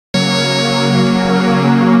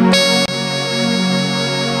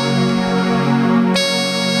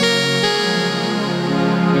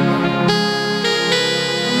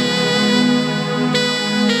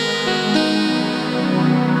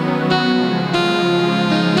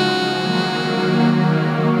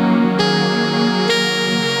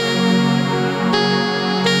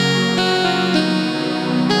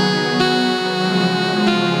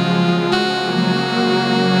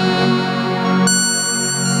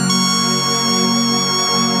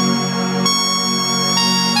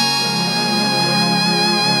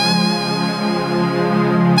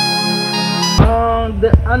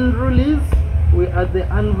unrulies. We are the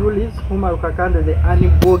unrulies. Huma Rukakande, the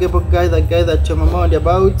unbogable guy, the guy that you're mad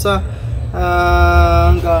about.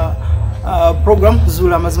 Program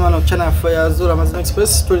Zula Mazman channel for Zula Mazman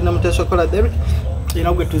Express. To the Namutasha Kola Derek. You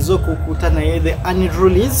know, go to Zoku Kutana, the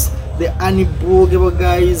unrulies, the unbogable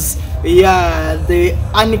guys. Yeah, the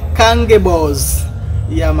unkangables.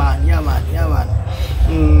 Yeah, man.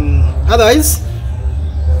 Otherwise,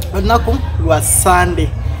 naku lwa Sunday.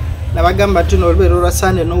 Nabagamba tuno olwero lwa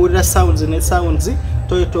Sunday no wulira sounds ne sounds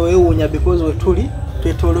to ewunya because we tuli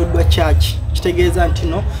twetoloddwa church. Kitegeeza nti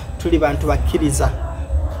no tuli bantu bakkiriza.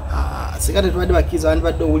 Sikate tubadde bakkiriza abantu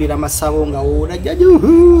badde owulira masabo nga wona jaju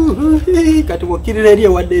kati bokkirira eri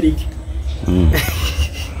ewa Derek.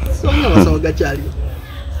 Songa masabo gakyaliyo.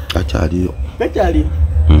 Gakyaliyo.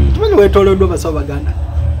 Tumanyi wetoloddwa masabo baganda.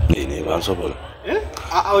 Ne bansobola.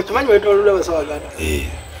 Okimanyi wetoloddwa masabo baganda.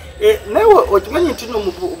 Nawe okimanyi nti no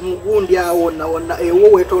mugundi awo na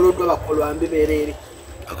ewo wetoloddwa bakolwambi berere.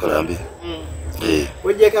 Bakolwambi.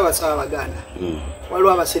 Wejjeko abasaba baganda.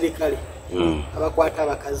 Waliwo abasirikale. Abakwata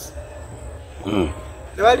abakazi.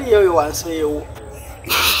 Tebali yoyo wansi ewo.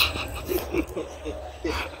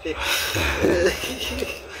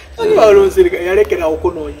 Ani walonsirika yalekera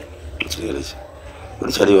okunoonya. Kigereki.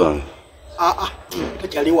 Olikyali wange.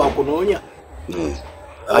 Takyali wakunoonya.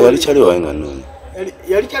 Yali kyali wange nga noonya.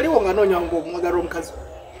 Yali kyali wange noonya ng'omwagala omukazi.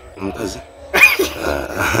 Omukazi?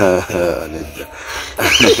 Nedda.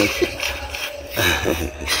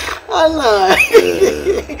 Ala.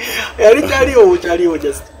 Yali kyaliwo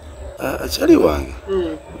just. Kyali wange.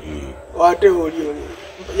 Wate oli.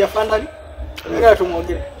 Yafandali? Era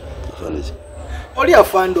tumwogere. Yafandiki. Oli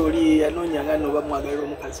afanda oli yanoonya nga no bamwagalira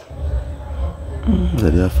omukazi.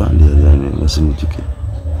 Yali afanda yali masimujike.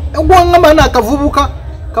 Gwangamba nakavubuka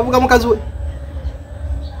kavuga mukazi we.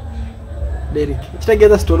 Derek,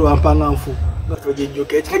 kitegeeza story wampanga nfu.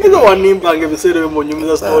 Batojejuke. Kitegeeza wanimbange biseere mu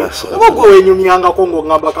nyumiza story. Obako wenyumyanga kongo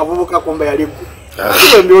ngamba kavubuka komba yali ku.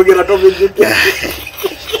 Kiwe mbyogera tobejuke.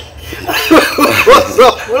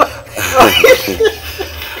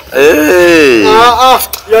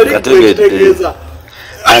 Yali kitegeeza.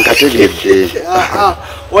 Ankategedde.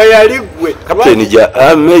 Wayaligwe. Kapteni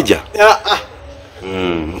ja Major.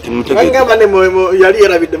 Ngamba ne mo yali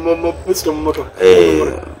erabide mo pusto mu moto.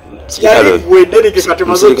 Yali Derek kati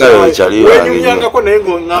mazote. Wenyumyanga ko naye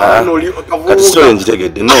ngo ngano oli kavubuka. Kati story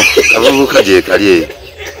njitegedde no. Kavubuka je kali.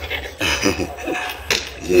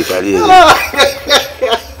 Je kali.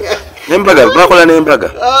 Nembaga bakola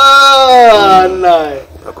nembaga. Nae.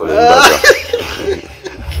 Bakola nembaga.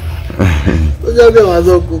 Ojabe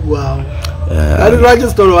wazokugwawo. Ali lwaki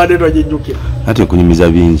story wade twajijukira. Ate kunyumiza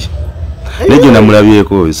bingi. Nejo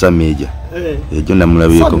namulabyeko Sameja. Ejo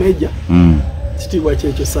namulabyeko. Sameja. Kitibwa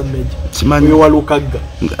kyekyo Sameja. Simanyi walukagga.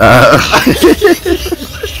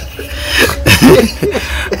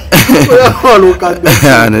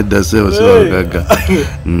 Walukagga. Nedda sewa walukagga.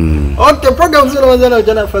 Okay, program zero wazana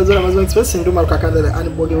jana fazana mazon express nduma lukakanda ani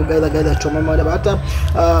boge ugaida choma mada bata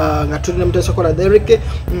nga tulina mteso kola Derek.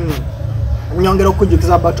 Nyongera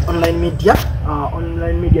okujukiza about online media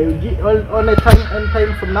yugi all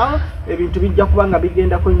time from now ebintu bijja kubanga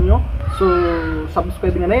bigenda ko nnyo, so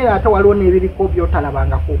subscribing naye ate waliwo n'ebiriko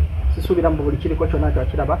byotalabangako sisubira mu buli kiriko kyonna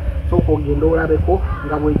kyakiraba, so okugenda olabeko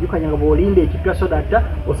nga bwejjukanya nga bw'olinda ekipya so that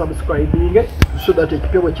osubscribing so that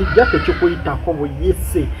ekipya bwe kijja tekikuyitako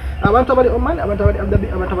buyise. Abantu abali Oman, abantu abali Abu Dhabi,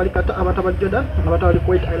 abantu abali Qatar, abantu abali Jordan, abantu abali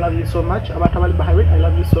Kuwait, I love you so much. Abantu abali Bahrain, I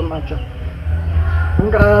love you so much.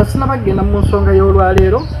 Nga sinabagenda mu nsonga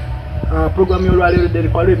y'olwaleero, program y'olwaleero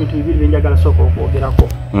Derek waliwo ebintu bibiri bye njagala sooka okwogerako.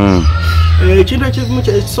 Ekintu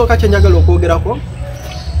ekisooka kye njagala okwogerako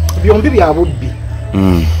byombi bya bubbi,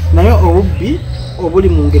 naye obubbi obuli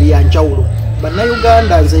mu ngeri ya njawulo.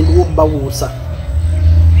 Bannayuganda nze ndiwo bawuusa,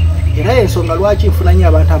 era ensonga lwaki nfunanye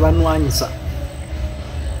abantu abanwanyisa.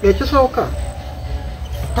 Ekisooka,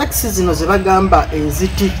 taxi zino ze bagamba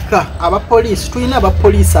enzitika, abapoliisi, tulina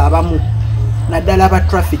abapoliisi abamu naddala aba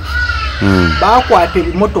traffic bakwata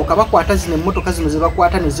ebimotoka, bakwata zino emmotoka zino ze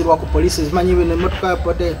bakwata ne zirwa ku poliisi, zimanyi ne emmotoka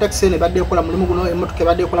taxi ne badde ekola mulimu guno, emmotoka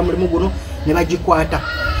badde ekola mulimu guno ne bagikwata.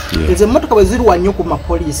 Ezo emmotoka bwe zirwa nnyo ku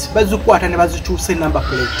mapoliisi bazikwata ne bazikyusa number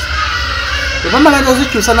plate. Bwe bamala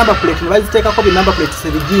bazikyusa number plate ne baziteekako bi number plates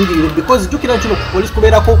ebijingirire, because jjukira nti ku poliisi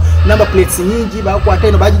kubeerako number plates nyingi, bakwata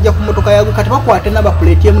eno bagijja ku mmotoka yago, kati bakwata number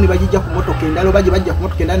plate emu ne bagijja ku mmotoka endala, bajja ku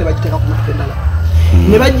mmotoka endala ne bagiteeka ku mmotoka endala.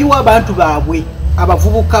 Ne bajiwa abantu baabwe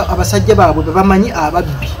abavubuka abasajja baabwe bamanyi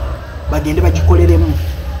ababbi bagende bagikoleremu.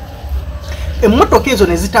 Emmotoka ezo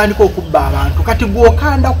ne zitandika okubba abantu, kati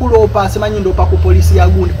gwokanda kuloopa asimanyi ndoopa ku poliisi ya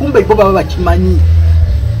gundi, kumbe bo baba bakimanyi.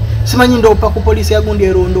 simanyi ndopa ku police yagundi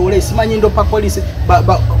erondole simanyi ndopa police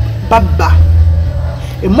babba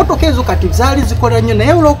emmotoka ezo kati zaali zikola nnyo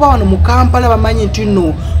naye olwokuba wano mu Kampala bamanyi nti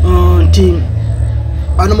no nti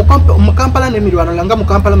wano mu Kampala n'emirwano langa mu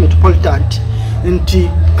Kampala metropolitan nti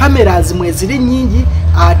cameras mweziri nyingi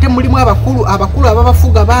ate mulimu abakulu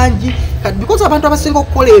ababafuga bangi because abantu abasinga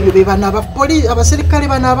okukola ebyo be bana abaserikale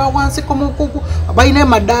bana abawansi komukugu balina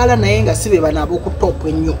amadaala naye nga si be bana ab'okutopu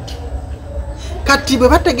ennyo kati bwe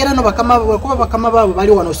bategera no bakama baabo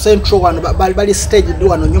bali wano central wano bali stage ndi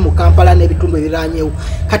wano nnyo mu Kampala n'ebitundu ebiranyewo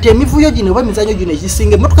kati emivuyo gino oba emizanyo gino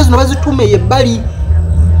egisinga emmotoka zino bazituuma eyebbali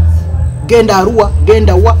genda Arua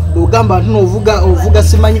genda wa bugamba nti ovuga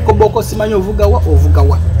simanyi koboko simanyi ovuga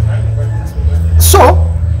wa so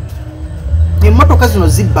emmotoka zino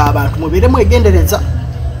zibba abantu mubeeremu egendereza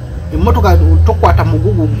emmotoka tokwata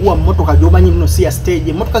mugugu gwa emmotoka gyomanyi nno si ya stage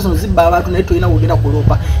emmotoka zino zibba abantu naye tolina kugenda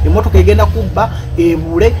kulopa emmotoka egenda kubba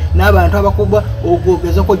ebule n'abantu abakubwa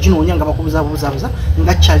ogezako ginoonya nga bakubuzabuza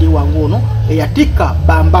nga kyali wangu ono eyatika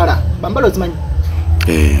bambala ozimanyi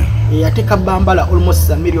yatika bambala almost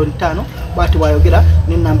 $1 million bwati bwayogera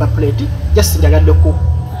ne number plate just njagadde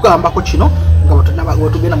kugambako kino nga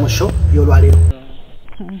wetugenda mu show y'olwaleero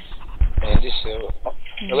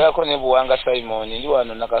Ogako ne buwanga Simon ndi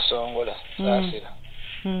wano nakasongola Basatira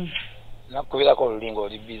nakubirako olulingo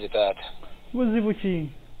oli busy taata buzibu ki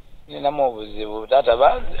nina mu buzibu taata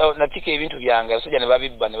natika ebintu byange asajja ne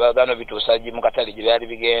babibba ne bagano bituusaji mu katale gye byali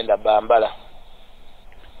bigenda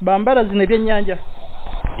bambala zino ebyennyanja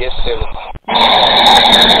yes sir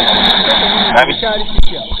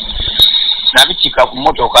nabikika ku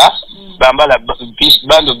motoka bambala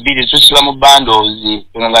bando bili tusiba mu bandozi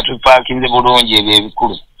nga tupakinze bulungi ebyo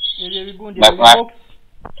ebikulu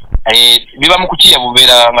biba mu kukiya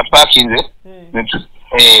bubeera nga tupakinze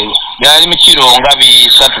byali mu kiro nga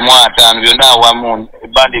 3.5 byonna awamu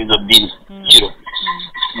bando ezo bbiri kiro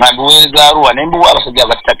nga mbiweereza Arua ne mbiwa abasajja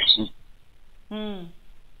aba taxi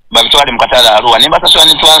babitwale mu katale Arua ne mbasasula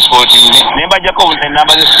ne transport ne mbajjako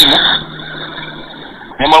namba z'essimu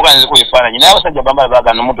nemolganize ku efaananyi naye abasajja bambala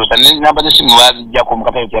baagana omutuusa namba z'essimu bazijjako mu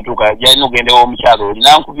katale kyatuuka gyalina ogendewo omukyalo oli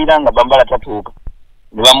nankubira nga bambala tatuuka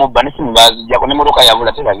ne bamubba n'essimu bazijjako n'emmotoka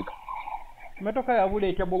yabula terabika emmotoka yabula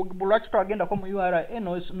etya lwaki twagendako mu URA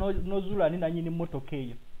n'ozuula ni nannyini mmotoka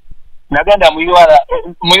eyo nagenda mu URA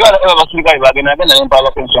abasirikale bagenda nagenda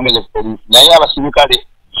nempaabako ensonga ezo ku poliisi naye abasirikale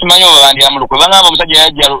simanyi oba bandiyamulukwe bangamba omusajja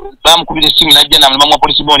yajja bamukubira essimu najja namuluma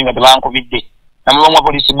poliisi bondi nga tebankubidde namuluma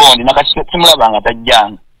poliisi bondi nakati simulaba nga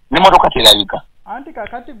tajjanga n'emmotoka terabika anti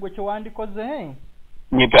kakati gwe kyewandikoze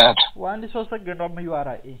nye taata wandisoose genda mu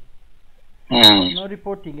URA no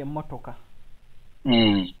reporting emmotoka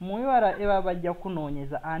mu URA baba bajja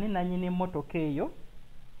kunoonyeza ani nannyini emmotoka eyo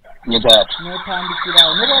nye taata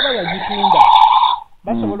n'otandikirawo ne bwaba yagitunda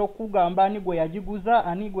basobola okugamba ani gwe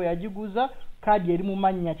yagiguza kaadi eri mu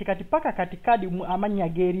mannya ki kati paka kati kaadi amannya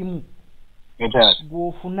geerimu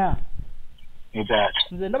gw'ofuna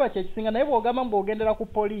nze ndaba kyekisinga naye bw'ogamba mbu ogendera ku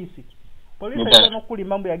poliisi ayinza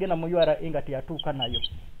n'okulima mbu yagenda mu URA nga teyatuuka nayo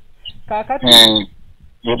kaakati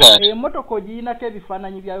emmotoka ogiyinako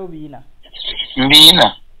ebifaananyi byayo biina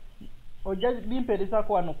mbiina ojja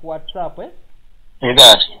bimpeerezaako wano ku WhatsApp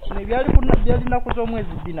byali nnaku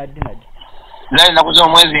z'omwezi dinadi nali nnaku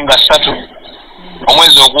z'omwezi nga 3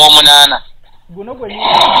 omwezi ogw'omunaana guno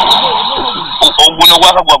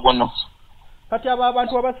gwakagwa guno kati abo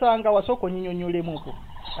abantu abasanga wasooka onyinyonyolemuko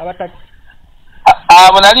abataki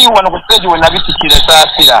abo nali wano ku stage we nabisikira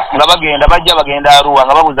Basatira nga bagenda Arua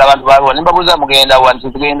nga babuza abantu ba Arua nimbabuza mugenda wa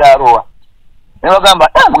nti tugenda Arua ne bagamba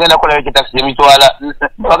mugenda kola weke taxi emitwala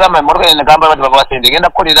bagamba mmotoka ne gamba abantu babasende genda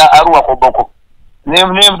kolera Arua koboko ne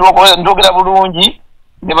ndogera bulungi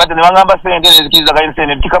ne bagamba sente nezikiriza kali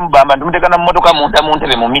sente tikamubamba ndumuteka na mmotoka mu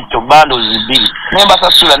ntebe mu mitto bando zibiri ne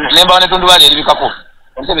mbasasula ne mbaone tundubali eribikako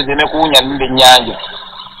entebe zimekuunya nimbe nyanja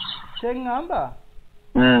kyengamba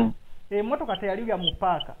emmotoka teyali ya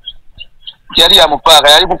mupaaka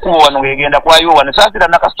yali kukuba wano ng'egenda kwayo wano Basatira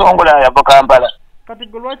nakasongola yava Kampala kati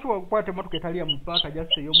gwe lwaki wakwata emmotoka etali ya mupaaka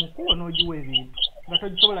just ey'omukubo n'ogiwa ebintu nga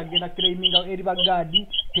togisobola kgenda claiminga eri bagaadi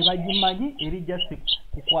tebagimanyi eri just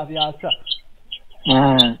kukwabyasa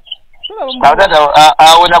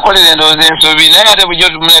awo nakolera endowooza ensobi naye ate bujjo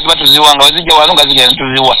batuziwa nga wezijja wano nga zigenda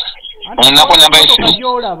tuziwa omunako namba esimu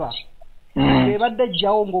gyolaba ebadde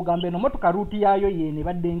ejjawo ng'ogamba eno motoka ruuti yaayo yeeno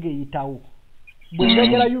ebadde ng'eyitawo bwe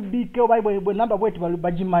njogera UBK oba bwe namba bweti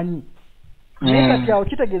bagimanyi naye kati awo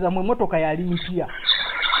kitegeeza mu emmotoka yali mpya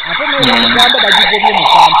ate nebagamba bagigobye mu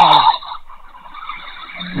Kampala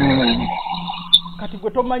kati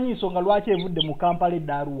gwe tomanyi nsonga lwaki evudde mu Kampala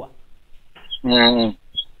edda Arua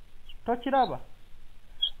tokiraba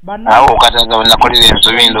awo kataga nakolera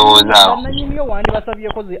ensobi ndowooza bannanyini wandi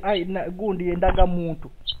basabyeko gundi endaga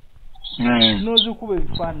muntu n'ozikuba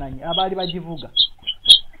ebifaananyi abaali bagivuga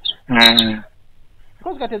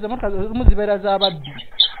because kati ezo motoka muzibeera z'ababbi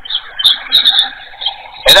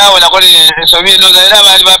era awo nakolera ensobi ndowooza era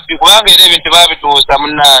baali babbi kubanga era ebintu baabituusa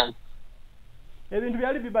munnange ebintu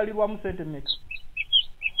byali bibalirwamu sente mmeka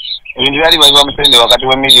ebintu byali bibalirwamu sente wakati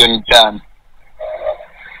wa miliyoni 5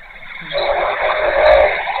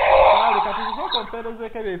 kati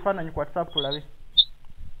zokompeerezeeko ebyo ebifaananyi ku WhatsApp tulabe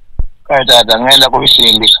kale taata ngenda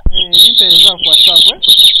kubisindika bimpeereza ku WhatsApp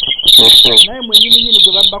naye mwenyininyini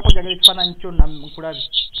gwe babbako njagala ekifaananyi kyonna nkulabe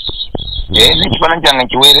n'ekifaananyi kyange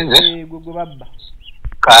nkiweereze gwe babba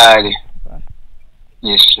kale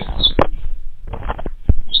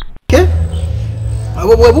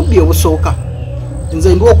abo bwe bubbi obusooka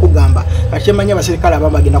nze ndi okugamba kati kyemanyi abaserikale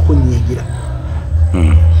abamu bagenda kunnyiigira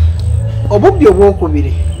obubbi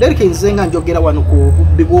obwokubiri derike nze nga njogera wano ku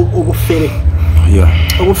bubbi obufere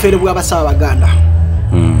obufere bw'abasawo Abaganda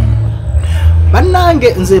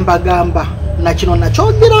bannange nze mbagamba nakino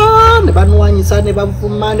nakyogera ne banwanyisa ne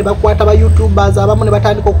bavuma ne bakwata ba YouTubers abamu ne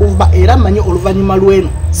batandika okuvuba era manyi oluvannyuma lweno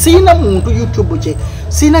siina muntu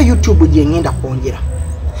siina YouTube gye ngenda kwongera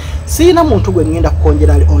siina muntu gwe ngenda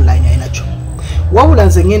kwongera ali online ayinakyo wabula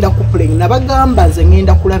nze ngenda kupuleng nabagamba nze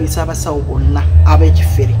ngenda kulabisa abasawo bonna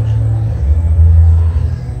ab'ekifere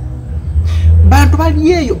bantu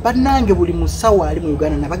bali eyo bannange buli musawo ali mu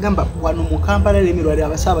Uganda nabagamba wano mu Kampala emirwaliro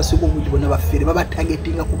abasawo abasiga obungi bonna baffere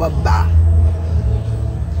babatagetinga kubabba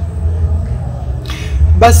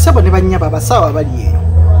basabo ne banyaba abasawo abali eyo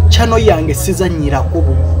kyano yange sizanyirako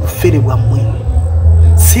buffere bwammwe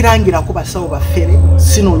sirangirako basawo baffere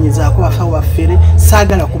sinoonyezaako basawo baffere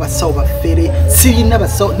saagala ku basawo baffere sirina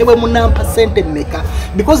basawo ne bwe munampa sente mmeka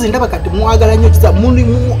because ndaba kati mwagala nnyo kiza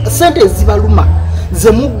sente zibaluma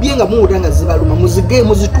ze mubbye nga muwulira nga zibaluma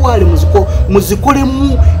muzitwale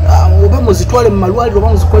muzikolemu oba muzitwale mu malwaliro oba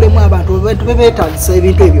muzikolemu abantu bebeetaagisa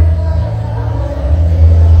ebintu ebyo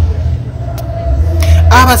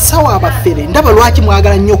abasawo abaffere ndaba lwaki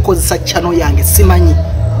mwagala nnyo okukozesa chano yange simanyi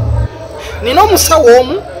nina omusawo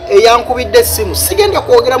omu eyankubidde essimu sigenda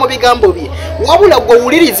kwogera mu bigambo bye wabula gwe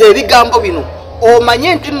owuliriza ebigambo bino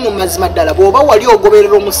omanye nti nno mazima ddala bw'oba wali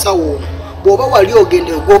ogoberera omusawo ono bw'oba wali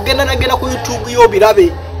ogenda nagenda ku YouTube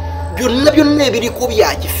y'obirabe byonna ebiriko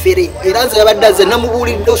bya kifere era nze yabadde aze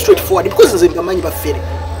namubuulidde straight forward because nze mbamanyi baffere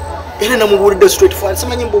era namubuulidde straight forward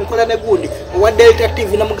simanyi mbu nkola ne gundi owa Delta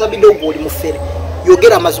TV namugambidde ogwo oli muffere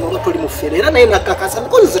yogera amazima oba toli muffere era naye nakakasa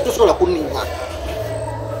because nze tosobola kunninga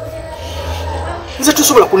nze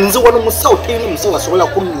tusobola kuninze wano musawo teni musawo asobola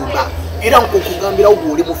kunnimba era nkukugambira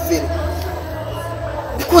ogwo oli muffere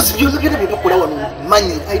because byonna byebakola wano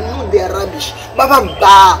manyi I know they are rubbish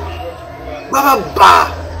bababba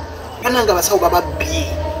bananga basawo bababbi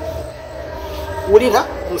wulira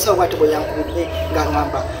omusawo bwati bwe yankubidde nga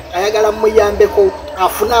ngamba ayagala muyambeko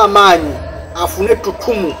afune amaanyi afune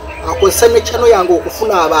tutumu akozesa ne chano yange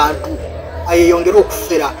okufuna abantu ayeyongera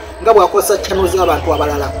okufera nga bw'akozesa chano z'abantu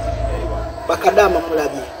abalala bakadama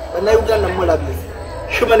mulabye bannayuganda mulabye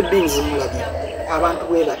human beings mulabye abantu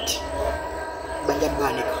bwe bati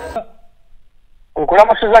banjabbanika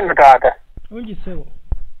nkulamusiza nnyo taata ungisewo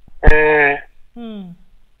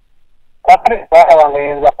kakale taata wange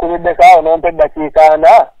yenza kubiddeko awo nompa eddakiika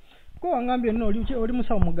 4 ko wangambye nno oli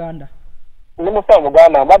musawo muganda ndi musawo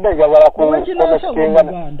muganda mbadde njagala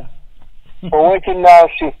kukomekitenga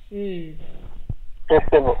ow'ekinnansi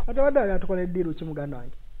tesebo ate wadde ali atukola eddiiru ki muganda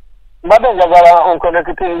wange mbadde njagala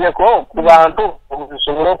onkonekitingeko ku bantu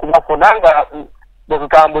nsobole okubafuna nga bwe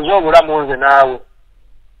tutambuze obulamu nze naawe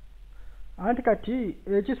anti kati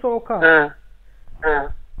ekisooka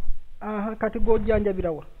kati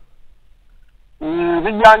g'ojjanjabirawa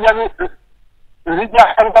nzijjanjabika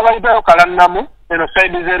bayitayo kalannamu eno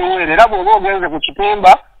saidi z'eruwere era bw'oba ogenze ku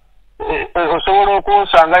kitimba osobola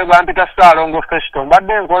okunsangayo bampita Ssaalongo Festo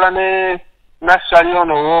mbadde nkola ne nassali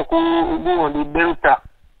ono ow'okugundi Delta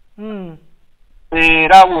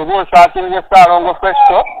era bw'oba osaakinze Ssaalongo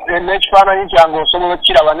Festo n'ekifaananyi kyange osobola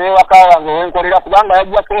okukiraba n'ewaka wange wenkolera kubanga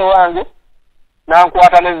yajjako ewange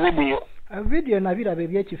nankwata ne vidiyo nabiraba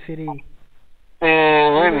ebyekifere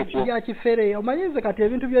webityo bya kifere omanyize kati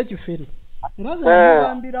ebintu byekifere era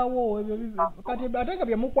zebambirawo kati ate nga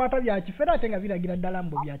byemukwata bya kifere ate nga biragira ddala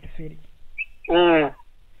mbu bya kifere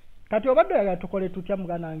kati obadde oyagala tukole tutya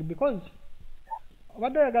muganda wange because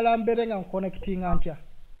obadde oyagala mbeere nga nkonekitinga ntya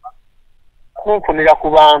kunfunira ku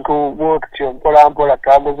bantu bwotutyo mpolampola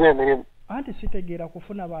tambuze emirimu anti sitegeera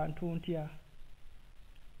kufuna bantu ntya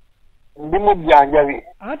ndi mujjanjabi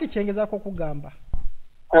anti kyengezaako kugamba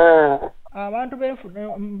abantu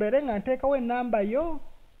mbere nga nteekawo ennamba yo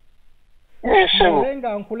mbere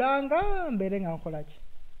nga nkulanga mbere nga nkolaki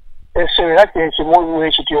era kyekimu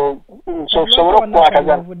ekityo nsobola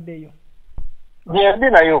okukwatagana gyendi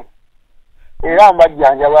nayo era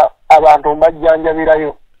mbajjanjaba abantu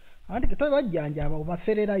mbajjanjabirayo anti tobajjanjaba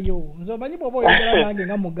obafererayo nze omanyi bw'oba oyogera nange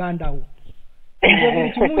nga muganda wo nze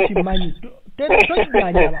buli kimu kimanyi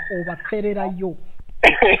tojjanjaba obafererayo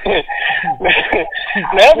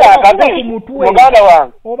naye kakati muganda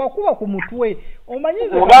wange obakuba ku mutwe omanyi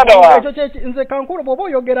nze kankulu bw'oba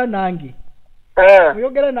oyogera nange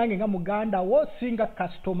oyogera nange nga muganda wo singa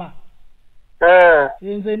customer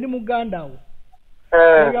nze ndi muganda wo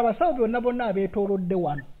abasawo bonna abeetoolodde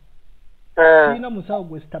wano sirina musawo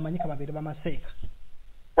gwe sitamanyika babiri bamaseeka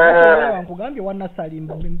wankugambye wa nasali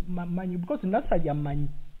manyi because nasali ammanyi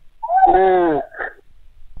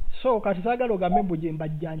so kati saagala ogambe mbu gye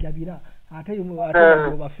mbajjanjabira ate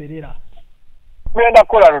obaferera genda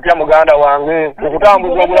kukola tutya muganda wange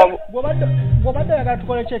okutambuza obulamu bw'obadde yagala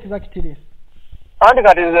tukole ki exactly anti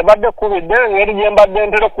kati nze mbadde kkubidde engeri gye mbadde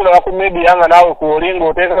ntera okulaba ku media nga naawe kuoli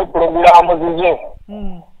ng'oteekako pulogulaamu zizo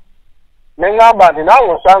ne ŋŋamba nti naawe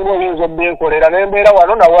osanga oyinza obbenkolera n'embeera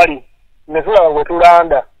wano nawali ne tulaba bwe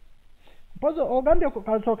tulanda mpozi ogambye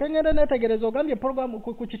kasooke ngende neetegereza ogambye pulogulaamu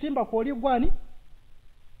ku kitimba kuoli gwani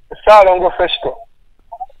Salongo Festo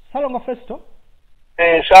Salongo Festo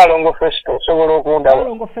osobola okundaba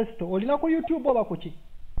Salongo Festo olina ku YouTube oba kuki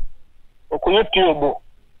ku YouTube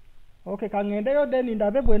okay kangendeyo deni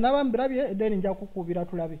ndabe bwe naba mbirabye deni nja kukubira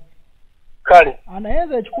tulabe kale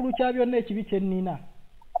anayenza ekikulu kya byonna ekibi kye nnina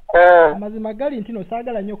amazima gali ntino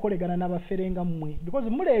saagala nnyo okukolegana n'abaferenga mmwe because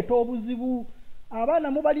muleeta obuzibu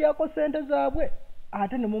abaana mubalyako sente zaabwe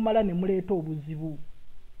ate ne mumala ne muleeta obuzibu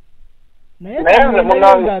naye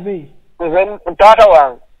nze taata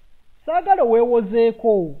wange saagala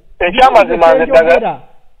weewozeeko ekyamazima nze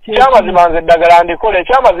eddagala ndikola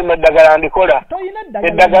ekyamazima eddagala ndikola toyina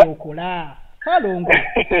eddagala okola Salongo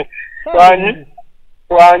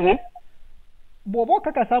wanyi bw'oba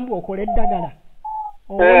okakasa mbu okola eddagala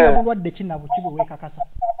owonya bulwadde kinabu kibwe weekakasa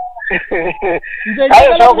nze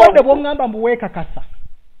njagala obulwadde bw'oŋŋamba mbu weekakasa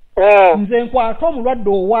nze nkwata omulwadde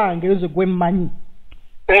owange oze gwe mmanyi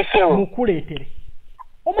mukuleetere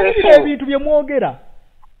omanyibira ebintu bye mwogera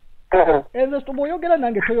nze bw'oyogera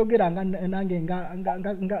nange toyogera nange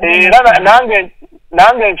era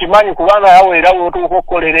nange nkimanyi kubanga yaweera wootuuka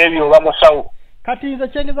okukolera ebyo oba musawo kati nze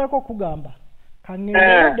kyengezaako okugamba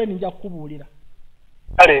kaŋŋende ninja kukubuulira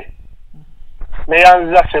kale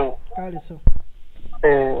neyanziza sewo kale so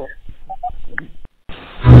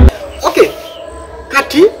okay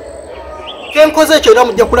kati kenkoze ekyo era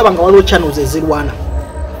mujja kulaba nga waliwo channels ezirwana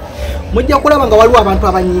mujja kulaba nga waliwo abantu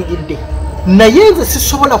abanyiigidde naye nze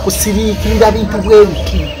sisobola kusiriikirira bintu bwe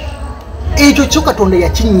biti ekyo kyo Katonda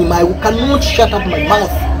yakinyima I cannot shut up my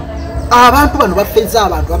mouth abantu bano bafeza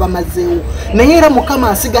abantu abamazeewo naye era Mukama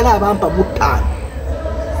asigala abampa mutaano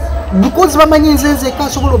because bamanyi nze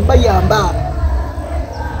kasobola obbayamba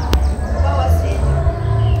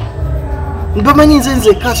bamanyi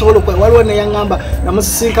nze kasobola waliwo neyaŋŋamba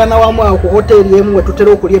namusisinkana wamu awo ku hoteri emu we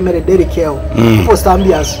tutera okulya emmere derikewo post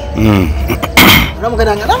ambiance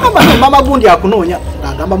namugenda nagamba mama gundi akunoonya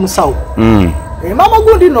ngagamba musawo mama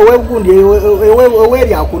gundi no wegundi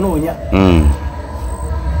eweri akunoonya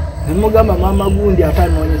nemugamba mama gundi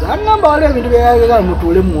atanoonyeza agamba waliwo ebintu byayagala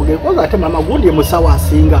mutuule mwogere koza ate mama gundi musawo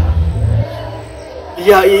asinga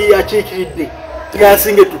yakiikiridde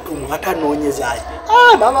yasinga etutumu atanoonyezayo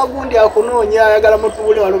mama gundi akunoonya ayagala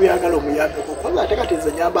mutuule waliwo byagala omuyambeko koza ate kati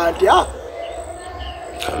nze nyamba nti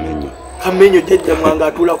kamenyo jjajja mwanga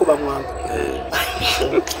atuulako bamwanga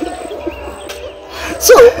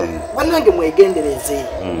so bannange mwegendereze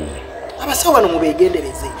abasawo bano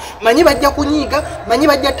mubegendereze manyi bajja kunyiiga manyi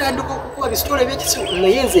bajja tandika okukuba bisitole by'ekisibo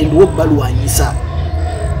naye nze ndiwo balwanyisa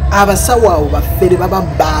abasawo abo baffere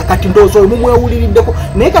bababba kati ndowooza oyo mumwewuliriddeko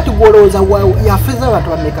naye kati gwolowooza yafeza abantu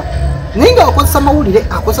bameka naye nga akozesa mawulire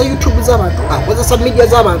akozesa YouTube z'abantu akozesa media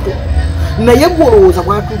z'abantu naye gwolowooza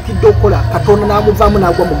bwatuukidde okukola Katonda n'amuvaamu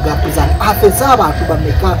n'agwa mu gaapu zange afeza abantu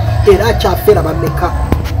bameka era akyafera bameka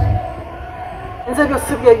nze ebyo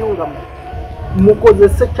si byeyungamu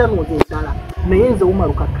mukozese channels endala naye nze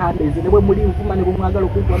Umaruka Kandeze ne bwe muli nvuma ne bwe mwagala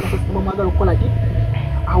okunkuba amasasi bwe mwagala okukola ki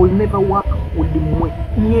I will never work with mmwe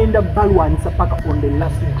ngenda balwanyisa paka on the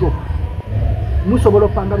last drop musobola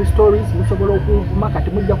okupanga stories musobola okuvuma kati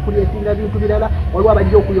mujja kuleetinga bintu birala waliwo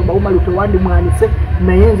abajja okuyomba Umaruka wandi mwanise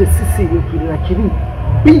naye nze sisiriikirira kibi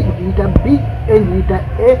B ngiyita B ngiyita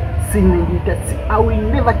A C ngiyita C I will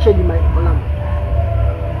never change my plan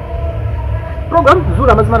program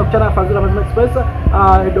zura mazima no kuchana fazura mazima express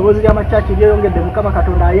edobozi ya machachi lyongedde mukama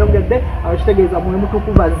katonda ayongedde abakitegeeza mu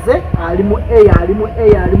mutukubaze alimu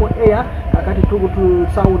air kakati tu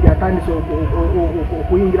sound atandise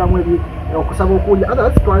okuyingira mu ebi okusaba okulya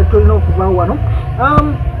others twalina okuva wano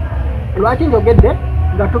lwaki njogedde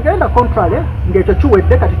nga tugenda contrary ng'ekyo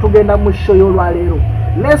kiwedde kati tugenda mu show y'olwaleero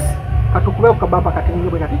les katukube kukabamba kati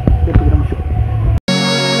nyobwe kati tugenda mu show.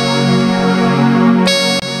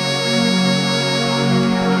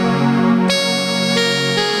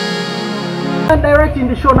 Direct in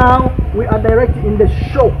the show now. We are direct in the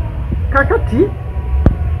show. Kakati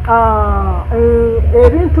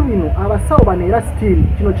ebintu bino abasawo baneera still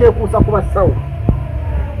kino kyekuusa ku basawo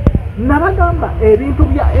nabagamba ebintu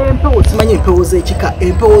bya empewo simanyi empewo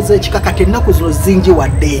z'ekika kati ennaku zino zingi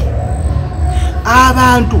wadde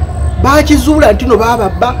abantu bakizuula nti no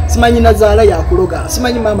bababba simanyi nazaala yakuloga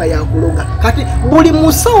simanyi maama yakuloga kati buli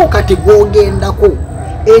musawo kati gwogendako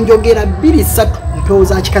enjogera 2-3 mpewo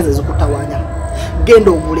za kikazi zikutawanya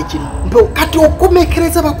genda ogule kino mpewo kati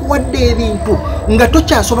okumekereza bakuwadde ebintu nga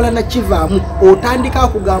tokyasobola nakivaamu otandika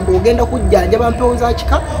kugamba ogenda kujjanjaba mpewo za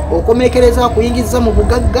kika okumekereza kuyingiza mu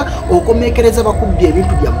bugagga okumekereza bakubbye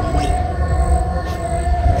ebintu byammwe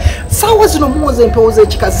saawa zino muwoza empewo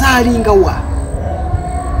z'ekika zaalinga wa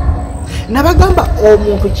nabagamba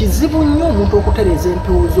omuntu kizibu nnyo omuntu okutereeza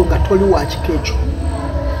empewo zo nga toli wa kika ekyo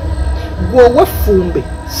gwowefumbe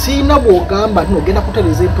siina bw'ogamba nogenda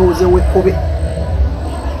kutereeza empewo zewekkobe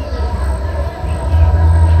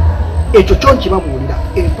ekyo kyo nkibabuulira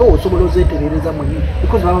empewo osobola ozeeterereza mwennyini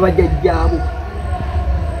because baba bajjajjaabo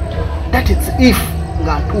that is if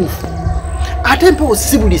nga ntuufu ate empewo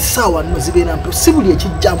si buli ssaawa nno zibeera mpewo si buli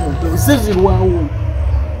ekijjamu mpewo zezirwawo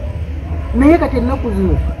naye kati ennaku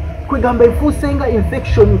zino kwegamba efuusenga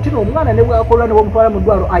infection kino omwana ne bwakolwa ne bwamutwala mu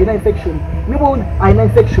ddwalo alina infection ne bwona alina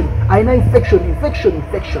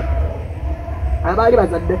infection abaali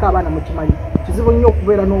bazaddeko abaana mukimanyi kizibu nnyo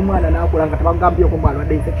okubeera n'omwana n'akula nga tebagambyeko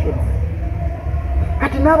mwalwadde infection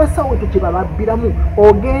kati n'abasawo ekyo kyebababbiramu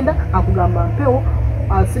ogenda akugamba mpewo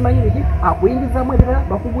simanyi biki akuyingizamu ebirala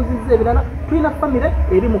bakuguzizza ebirala tulina famire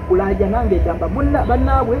eri mu kulaaja nange egamba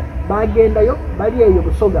bannaabwe bagendayo bali eyo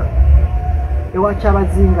Busoga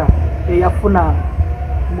ewakyabazinga eyafuna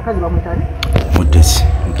omukazi bamwitani mutesi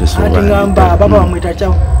ati ngamba baba bamwita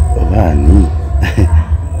kyawo obaani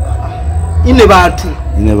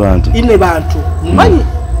ine bantu mumanyi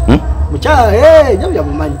mukyala jabya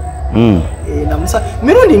mumanyi namusa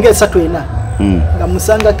mirundi ng'esatu ena nga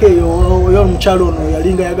musangako eyo omukyalo ono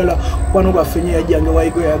yalinga yagala kwano gwaffe nye yajjange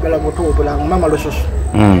wayigo yagala mutobola mama Lususu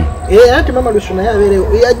ati mama Lususu naye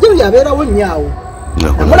yabeerawo nnyawo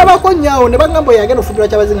namulabako nnyawo ne bagamba yagenda ofumbira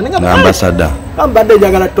kyabazinga ambasada ambadde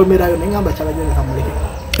njagala tomerayo nengamba kyabajene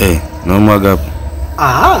kamuleke n'omwagapo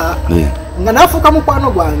nga nafuuka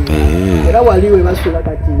mukwano gwange era waliwe basula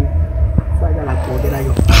kati sagala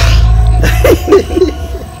kwogerayo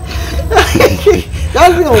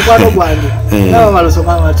kazinga mukwano gwange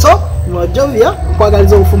nabamalusomama so Jovia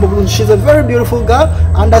nkwagaliza obufumbo bulungi. She's a very beautiful girl,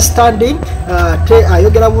 understanding,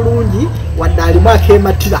 ayogera bulungi wadde alimu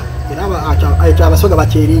akeematira era abasoga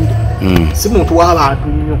bakyerinde si muntu w'abantu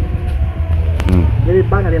nnyo era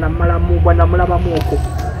ebbanga lyenamalamu bwanamulabamu okwo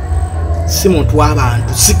si muntu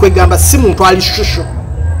w'abantu sikwegamba si muntu ali shushu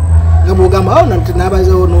nga bwogamba nti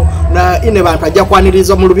nabaze ono ine bantu ajja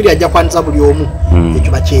kwaniriza mu lubiri ajja kwaniza buli omu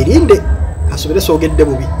ekyo bakyerinde asobere soogedde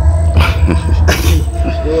bubi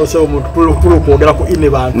so omuntu tulokwogera ku ine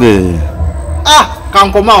bantu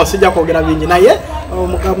kankomao sijja kwogera bingi naye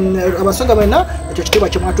abasoga bena ekyo kitiibwa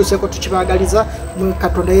kyemwatuuseeko tukibagaliza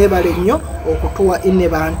Katonda yeebale nnyo okutuwa ine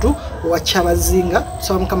bantu wakyabazinga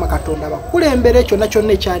tusaba Mukama Katonda abakulembere kyonna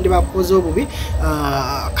kyonna ekyandibakoze obubi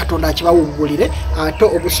Katonda akibawuggulire ate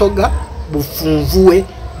obusoga bufunvuwe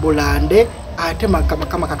bulande ate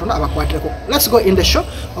Mukama Katonda abakwatireko. Let's go in the show.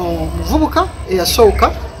 Muvubuka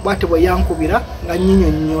eyasooka bwate bwe yankubira nga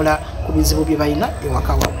nnyinnyonnyola ku bizibu bye balina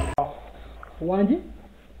ewaka waabwe. Wangi?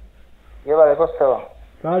 Yebaleko sewa.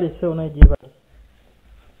 Kale sewa naye gyebale.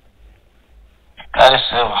 Kale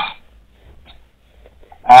sewa.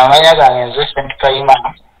 Amanya gange nze Senti Kayima.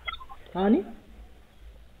 Ani?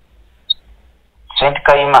 Senti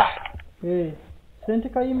Kayima. Senti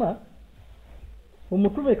Kayima?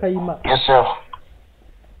 Omutube Kayima? Yes, sir.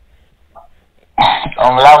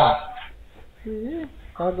 Omulamu.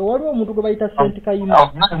 Kaga waliwo omuntu gwe bayita Senti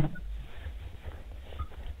Kayima?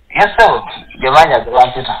 Yes, sir. Gemanya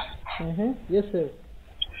gwampita. Yes, sir.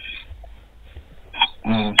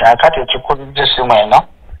 Kakati ekikubidde essimu eno.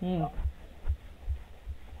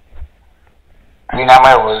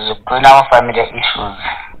 Tulinamu family issues.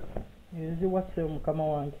 Eziwase mukama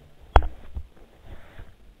wange.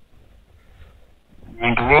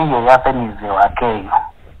 bintu bingi ebyapenize wakeeyo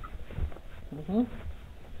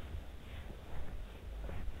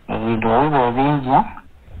ebintu ebiba ebingi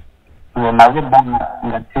byonna bidda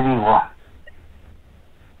nga tiriiwo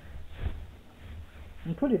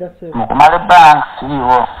mu kumala ebbanga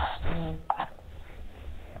tiriiwo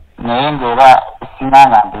naye ng'era sina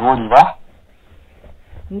nga mbiwulira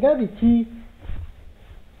nga biki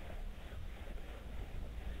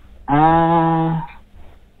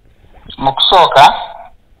mu kusooka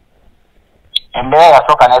embeera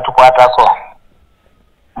yasooka netukwatako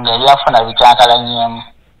ng'ebyafuna bikyankalanyeemu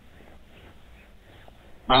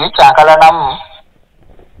bwe bikyankalanamu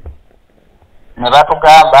ne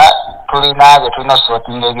batugamba tulina bye tulina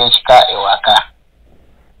osootinga ebyekika ewaka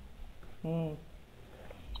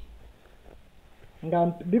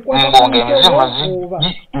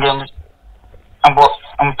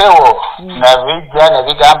mpewo nga bijja ne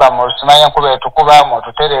bigamba mu lusimanye enkuba etukubamu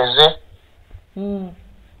otutereze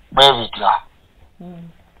bwe bityo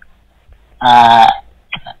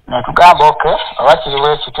netugamba oke oba kiriwo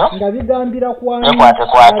ekityo nga bigambira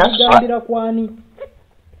kwani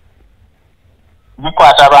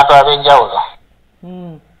bikwata abantu ab'enjawulo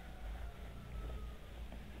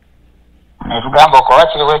netugamba oke oba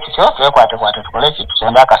kiriwo ekityo twekwatekwate tukole eki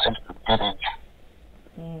tusonde akasente tukutereze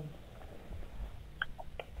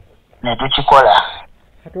netukikola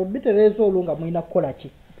kati obitereza olwo nga mulina kukola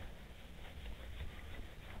ki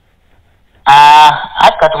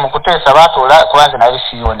ati kati mu kuteesa batuula kubanze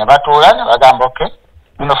nabisiiwo ne batuula ne bagamba oke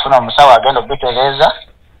bino funa omusawo agenda obitereza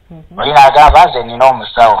oli n'agamba nze nina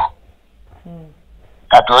omusawo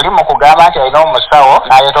kati oli mu kugamba nti alina omusawo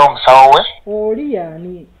n'aleeta omusawo we oli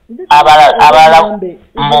yani abalala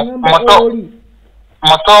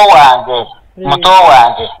muto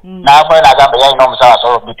wange n'avayo n'agamba yalina omusawo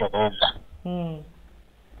asobola obitereza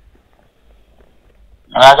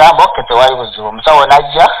n'agamba oke tewali buzibu omusawo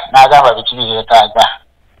n'ajja n'agamba biki bireetaaga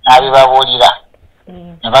n'abibabuulira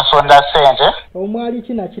ne basonda ssente omwali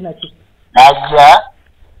kinaki n'ajja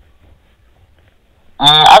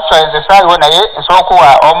actually nze saaliwo naye nsobola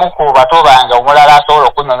okuwa omu ku bato bange omulala asobola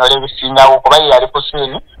okunyonyola ebisingawo kuba ye yali ku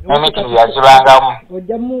siini n'emitingi yazibangamu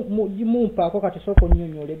ojja mumpaako kati sooka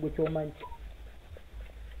onnyonyola egwe kyomanyi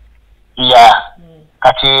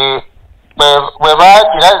kati bwe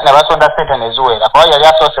bagira ne basonda ssente ne ziwera kuba yali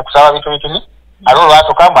asoose kusaba bitu bitini ate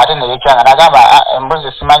olwatuka mbu ate ne yekyanga n'agamba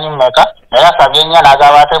embuzi simanyi mmeka naye asabye nnya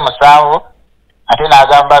n'agamba ate 7 ate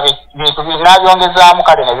n'agamba bintu n'abyongezaamu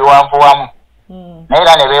kale ne biwanvuwamu naye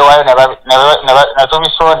era ne beewaayo ne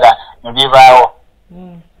tubisonda ne bibaawo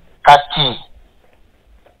kati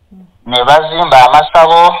ne bazimba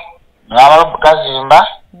amasabo ne bamala gazimba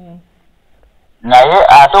naye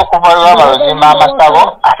ate okuva lwe bamala ozimba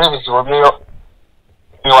amasabo ate ebizibu byeyo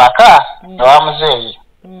ewaka ewa muzeeyi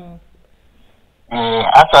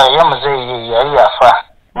actually ye muzeeyi yali yafa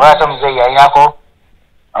kuba ate muzeeyi yalinako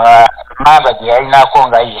mamba gye yalinako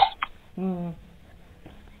nga ye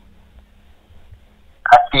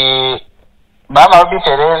kati bamala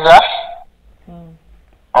obitereza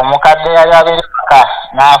omukadde yali abeere waka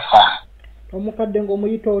n'afa omukadde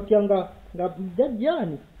ng'omuyita otya nga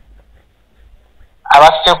jjajjaani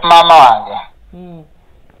abasite ku maama wange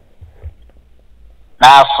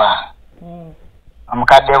n'afa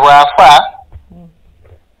omukadde bw'afa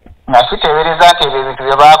nga tuteebereza nti ebyo ebintu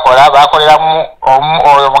bye baakoleramu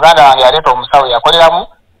oyo muganda wange yaleeta omusawo yakoleramu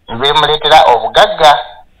ebimuleetera obugagga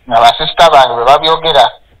nga basisita bange bwe babyogera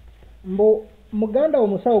mbu muganda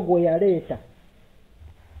omusawo gwe yaleeta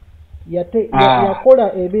yakola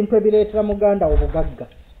ebintu ebireetera muganda obugagga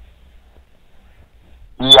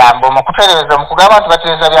mbu mu kutereeza mu kugamba nti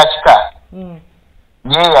batereeza bya kika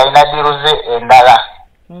ye yalina diruze endala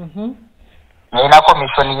yalina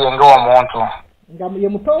komisioni ye ng'omuntu nga ye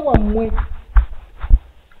muto wammwe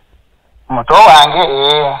muto wange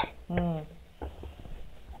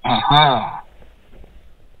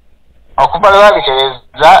okuva lwe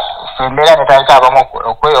babitereeza embeera netandika abamu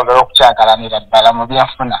okweyongera okukyankalanira ddala mu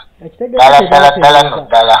byenfuna ddala no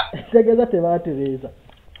ddala ekitegeeza tebaatereeza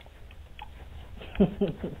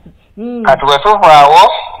kati bwe tuvaawo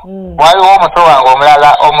waliwo omuto wange omulala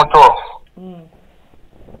omuto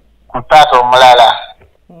ku taata omulala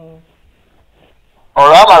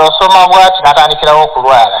olwamala osoma bwati n'atandikirawo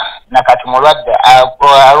okulwala nakati mulwadde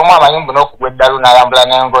alumu amayimbu n'okugwa eddalu n'alambula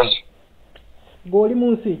n'engoye ng'oli mu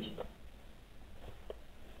nsi ki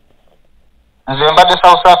nze mbadde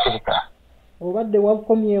South Africa obadde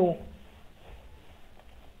wakomyewo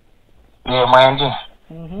ye mwendi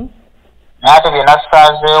n'ate bye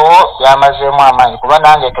nasanzeewo byamazeemu amaanyi kuba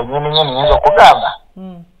nange kenyininyini nyinza okugamba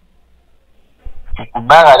ku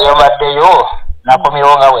bbanga lyobaddeyo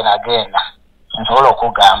nakomyewo nga bwe nagenda nsobola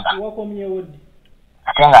okugamba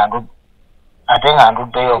ate nga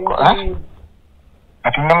nduddeyo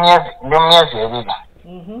ati ndi mu myezi ebiri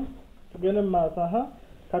tugende mu maaso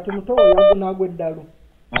kati muto oyo nagwa eddalu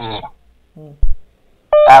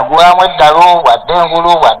agwamu eddalu wadde engulu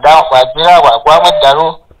wagira wagwamu eddalu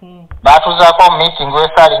baatuzaako mu meeting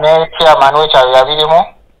wesaali ne chairman w'ekyalo yabirimu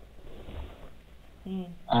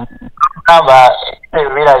gamba ebyo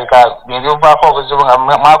birabika byebivaako obuzibu nga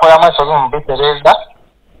mwakolamu ensobi mu bitereeza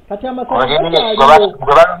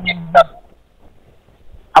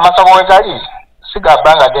amasabo wegali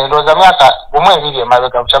sigabanga ddendooza myaka gumu ebiri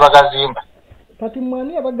emabega bukyaba gazimba kati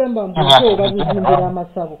mwani abagamba mbuko babuzimbira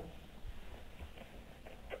amasabo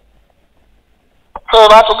so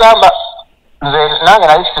batugamba nze nange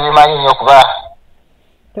nali sibimanyi nnyo kuba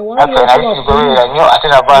nali sigoberera nnyo ate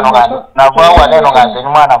navaawa neno nga nze ni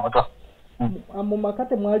mwana muto mu maka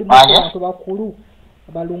temwali abantu bakulu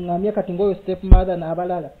abalungamye kati ngaoyo step mother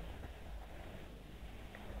n'abalala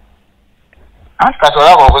anti kati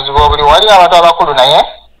olaba obuzibu obuli waliwo abantu abakulu naye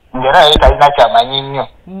ngera yali talina kyamanyi nnyo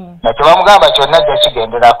nga tebamugamba kyonna ajja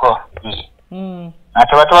kigenderako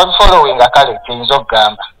ate batubabifolowinga kale kiyinza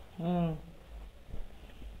okugamba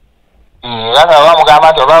era nga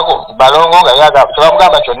bamugamba nti obako balongo nga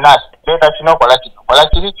tebamugamba kyonna leeta kino okola kino okola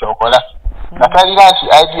kiri kyokola nga talina nti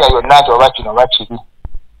idea yonna nti oba kino oba kiri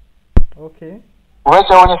kuba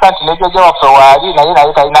ekyewunyisa nti nejjoja waffe waali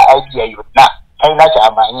naye talina idea yonna talina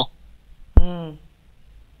kyamanyi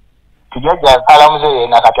tijajja nkalamuze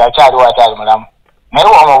yena kati akyaliwo akyali mulamu naye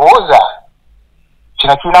omubuuza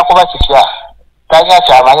kino kirina kuba kitya talina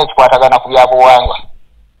kyamanyi ekikwatagana ku byabuwangwa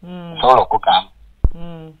nsobola okugamba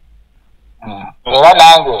era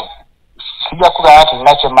nange sijja kugamba nti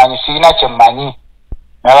nina kyemmanyi sirina kyemmanyi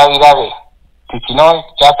nababirabe ti kino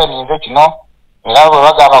kyapeninze kino era bwe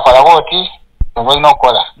bagamba kola bwoti oba olina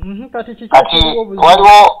okukola kati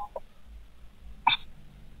waliwo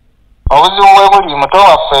obuzibu bwe buli muto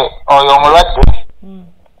waffe oyo omulwadde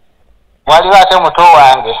waliwo ate muto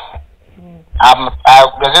wange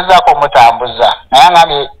agezezaako omutambuza naye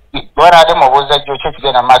angambye bweraade mubuuza jjo ki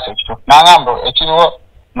ekigenda mu maaso ekito nangamba ekiriwo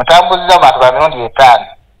mutambuziza mu bantu ba mirundi 5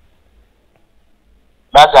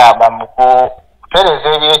 bagamba mu kutereza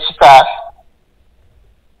ebyekika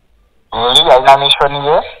oli alina missoni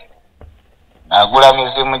ye agula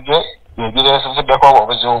mizimu gye ebireevuddeko obwo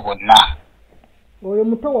obuzibu bwonna oyo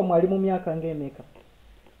muto wamwe ali mu myaka ng'emeka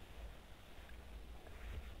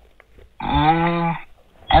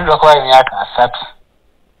ayinza okuba emyaka 3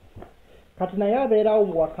 kati naye abeerawo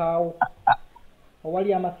mu wakaawo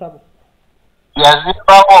owali amasabo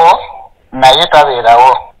yazimbako naye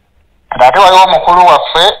tabeerawo ate waliwo mukulu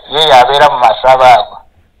waffe ye yabeera mu masabo ago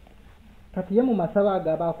kati ye mu masabo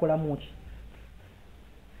ago aba akolamu ki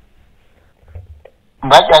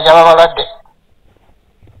mbajjanjaba balwadde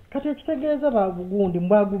kati ekitegeeza babugundi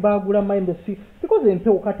bagula mayembe sikoze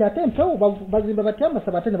empewo kati ate empewo bazimba batya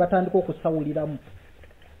amasabo ate ne batandika okusawuliramu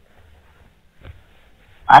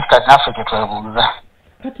anti kati naffe kyetwebuuza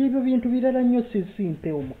kati ebyo bintu birala nnyo si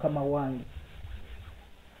mpewo mukama wange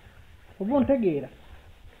oba ontegeera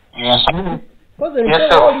koze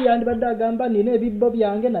empewo oli yandibadde agamba nina ebibbo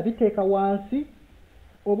byange nabiteeka wansi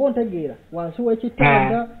oba ontegeera wansi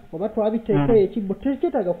w'ekitanda oba twabiteeka ekibbo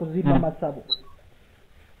tekyetaaga kuzimba masabo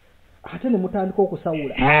ate ne mutandika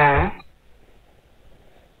okusawula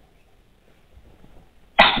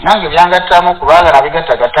nange byangattamu kubanga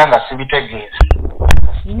nabigattagatta nga sibitegeeza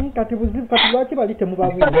kati buzibu kati lwaki bali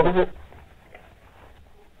temubabuuza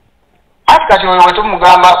ati kati oyo bwe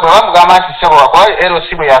bamugamba nti sebo wakola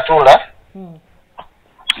erosi bwe yatuula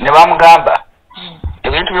ne bamugamba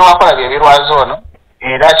ebintu byewakola bye birwaza ono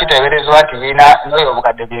era kiteeberezebwa nti birina noyo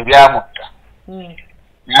obukadde bye byamutta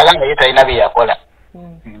nagamba ye talina bye yakola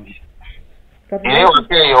era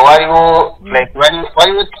ewaka eyo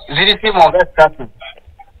waliwo ziri tiimu nga 3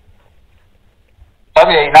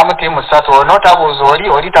 famire erinamu tiimu 3 ono tabuuza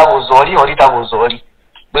oli tabuuza oli tabuuza oli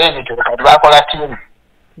bwe bityo kati bakola tiimu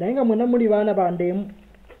naye nga mwena muli baana bandeemu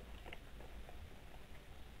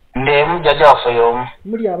ndeemu jjajja waffe y'omu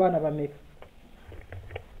muli abaana bameka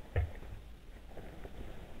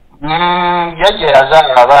jjajja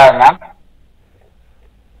yazaala abaana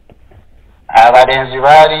abalenzi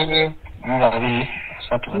baali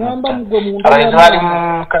ngamba mugwe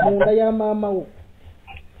munda ya maama wo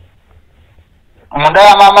munda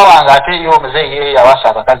ya maama wange ate yo omuzeeyi ye yawasa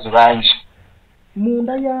abakazi bangi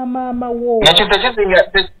munda ya maama wo nekintu ekizinga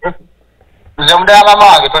nze munda ya maama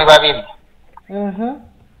wange tuli babiri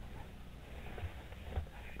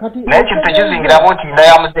naye kintu tekizingiramu nti nda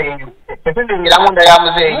ya muzeeyi tekizingiramu nda ya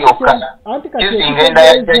muzeeyi yokka kizinga enda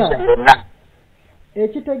ya jjajja yonna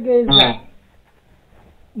ekitegeeza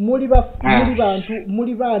muli bantu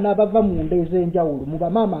muli baana bava mu nda ez'enjawulo mu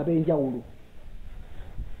bamaama ab'enjawulo.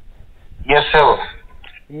 Yes sir.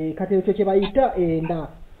 Kati ekyo kye bayita enda.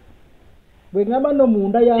 Bwe ngamba no mu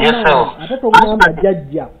nda y'amaama ate tongamba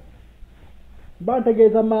jjajja.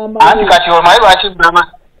 Bantegeeza maama. Anti kati omayi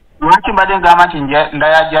lwaki mbadde ngamba nti nda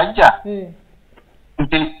ya jjajja?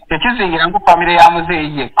 Nti tekizingira nku famire ya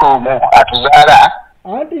muzeeyi yekka omu atuzaala.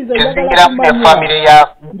 Anti nze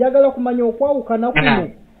njagala kumanya okwawukana kuno.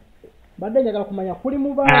 Badde njagala kumanya kuli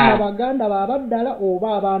mu baana baganda babaddala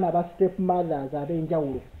oba abaana ba step mothers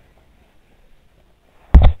ab'enjawulo.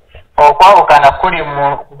 Okwawukana kuli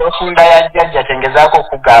mu bafunda ya jjajja tengezaako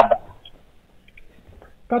okugamba.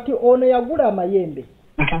 Kati ono yagula amayembe.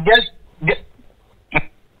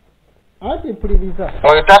 Anti mpuliriza.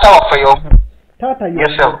 Oyo taata waffe y'omu. Taata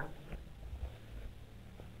y'omu.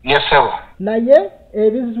 Yes sir. Naye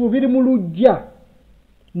ebizibu biri mu luggya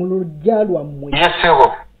lwammwe.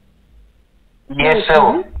 Yes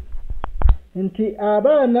sir. Nti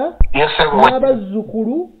abaana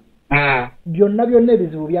n'abazzukulu byonna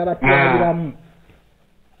ebizibu byabatwaliramu.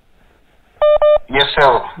 Yes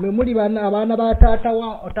sir. Mwe muli abaana ba taata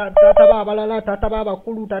b'abalala, taata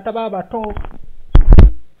b'abakulu, taata b'abato.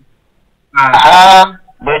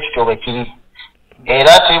 Bwekityo bwe kiri.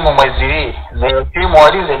 Era ttiimu mwe ziri, ze ttiimu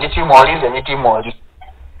oli, ze ttiimu oli, ze ttiimu oli.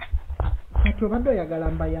 Kati obadde oyagala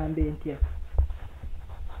mbayambe ntya?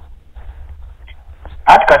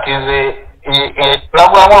 Ati kati nze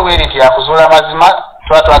pulogulaamu bweri nti yakuzuula mazima,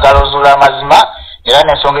 tuba twagala ozuula amazima, era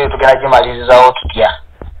n'ensonga eyo tugenda gimalirizawo tutya.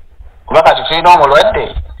 Kuba kati tulina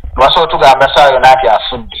omulwadde, lwasa otugamba saawa yonna nti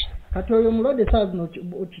afudde. Kati oyo omulwadde saawa zino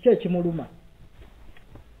kiki ekimuluma?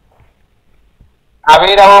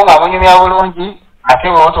 Abeerawo nga bunyumya bulungi, ate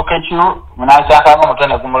bw'otuuka ekiro munaakyakanga omutwe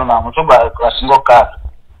ne gumuluma, omutwe gwasinga okukaaga.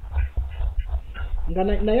 Nga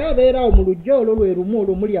naye abeerawo mu luggya olwo lwe lumu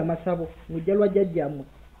olwo muli amasabo, mu luggya lwa jjajjammwe.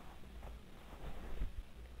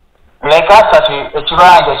 Leka kati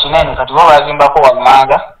ekibanja kinene kati bo bazimbako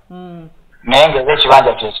wammanga. Naye ngeze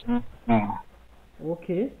ekibanja kyeki.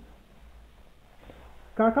 Okay.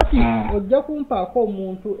 Kaakati ojja kumpaako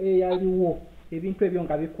omuntu eyaliwo ebintu ebyo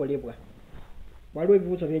nga bikolebwa. Waliwo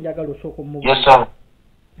ebibuuzo bye njagala osooka omubuuza. Yes sir.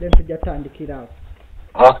 Then tujja tutandikira awo.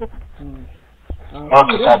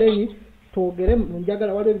 Okay. Then twogere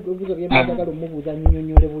njagala waliwo ebibuuzo bye njagala omubuuza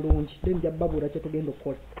nnyonnyole bulungi. Then nja babuula kye tugenda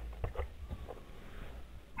okukola.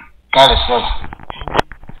 Kale sir.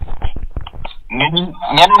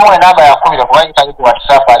 Nyanumwe namba yakubira kuba kitali ku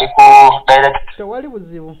WhatsApp ali ku direct. Tewali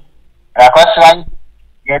buzibu. Akwasiranyi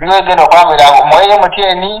yaliwo egenda okwambira omweye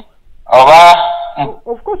mutyeni oba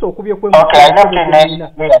of course okubye kwe. Okay, I know the name.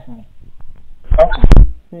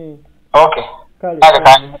 Okay. Kale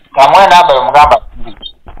kamwe namba yomugamba.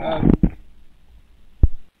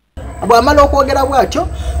 Bwamala okwogera bwatyo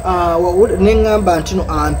neŋŋamba nti no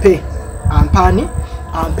ampani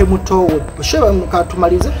ampe mutowe osheba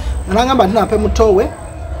mukatumalize nangamba nti ampe mutowe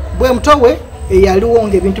bwe mutowe eyaliwo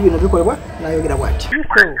ng'ebintu bino bikolebwa nayogera bwati.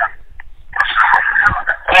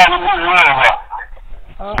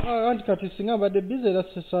 Anti kati singa badde bize era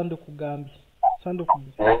sesande kugambye sanduku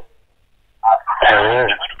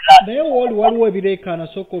naye waliwo ebireekaana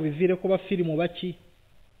sooka obiviireko ba firimu baki.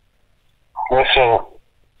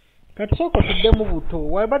 Kati sooka tuddemu buto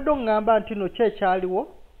wabadde oŋŋamba nti no ki ekyaliwo?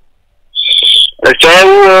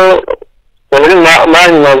 Ekyaliwo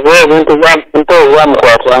maanyi maze ebintu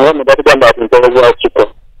byamukwatanga mugatugamba ati Mpewo Zakiika.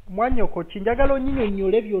 Mwanyoko ki njagala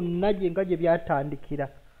onnyinyonnyole byonna gye nga gye byatandikira.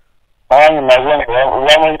 Maanyi maze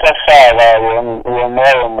bamuyita Saala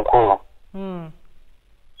y'omuwala omukulu.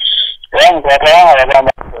 Bamukwatanga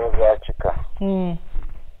bagamba Mpewo Zakiika.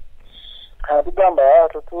 Atugamba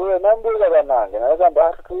tutuule nambuuza bannange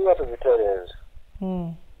nagamba tutuula tubitereeze.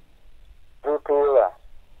 Tutuula.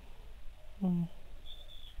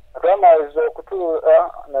 Twamaliza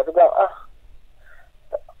okutuula natugamba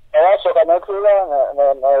abasooka natuula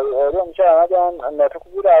eri omukyala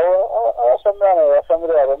natukubirawo abasomera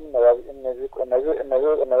nebasomera abamu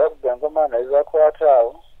nebakuba engoma nebakwata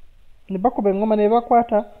awo. Ne bakuba engoma ne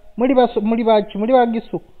bakwata? Muli baki? Muli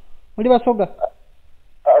bagisu? Muli basoga?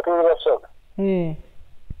 Tuli basoga.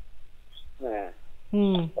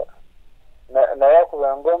 Naye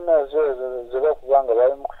bakuba engoma ezo zebakubanga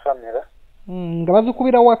bali mu kusamira. Nga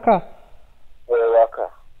bazikubira waka? Waka.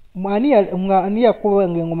 Ani yakuba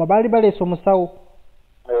engoma baali baleese omusawo?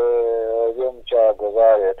 Omukyala gwe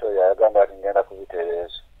baleeta yagamba ati ngenda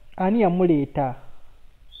kubitereeza. Ani yamuleeta?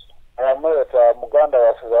 Yamuleeta muganda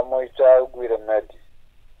waffe bamuyita Gwire Nadi.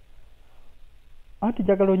 Anti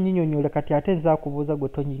njagala onnyinyonnyola kati ate nza kubuuza gwe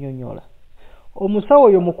tonyinyonnyola. Omusawo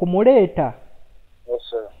oyo mu kumuleeta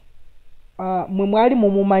mwe mwali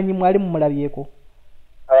mumumanyi mwali mumulabyeko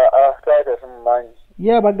taata simumanyi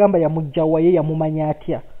ye abagamba yamujjawa ye yamumanya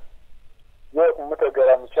atya ye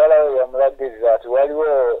kumutegera mukyala we yamulagiriza ati waliwo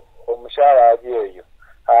omukyala ali eyo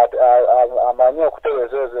amanyi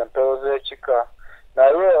okutereeza ezo empewo z'ekika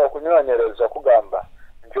naye okunyonyereza kugamba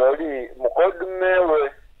nti oli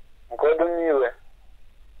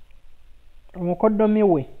mukoddomi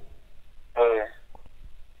we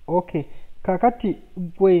okay kakati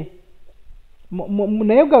gwe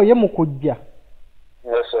naye gawe ye mukujja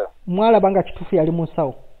mwalaba nga kituufu yali mu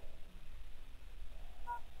nsawo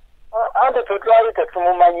anti twali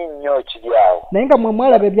tetumumanyi nnyo kiri awo naye nga mwe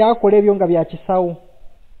mwalaba ebyakola ebyo nga bya kisawo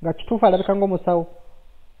nga kituufu alabika ng'omusawo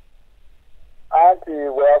anti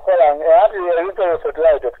bweyakola anti ebintu ebyo ffe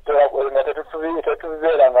twali nga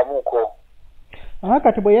tetubibeerangamuko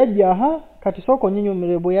kati bwe yajja kati sooka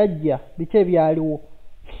onyinyumire bwe yajja biki ebyaliwo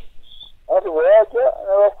anti bwe yajja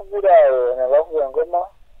ne bakubira awo ne bakuba engoma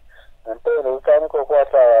empewo ne zitandika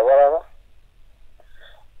okwata awo abalaba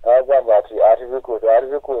agamba ati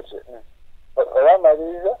bikuuti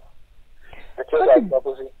olamaliriza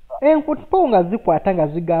empewo nga zikwata nga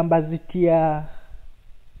zigamba zitya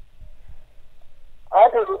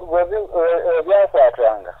anti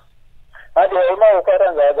ebyakwatanga anti olina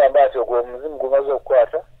okukwata nga yagamba ati ogwo omuzimu gumaze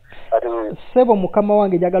okukwata ssebo mukama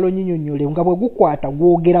wange njagala onyinyonnyole nga bwe gukwata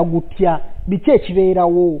gwogera gutya biki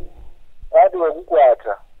ekibeerawo anti bwe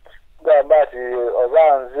gukwata gamba ati oba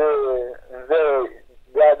nze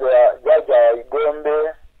jaja igombe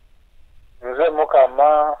nze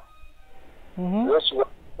mukama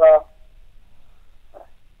ekiwaka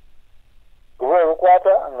gwe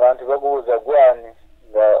bukwata nga nti bagubuuza gwani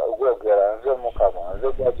nga gwogera nze mukama nze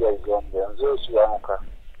jaja igombe nze ekiwamuka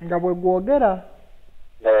nga bwe gwogera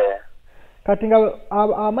kati nga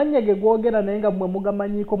amannya ge gwogera naye nga mmwe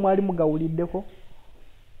mugamanyiiko mwali mugawuliddeko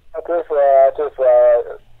atefa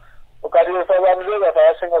kati efe bamuze baffe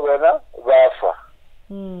abasinga bonna baafa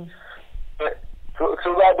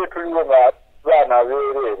tubadde tuliwo nga baana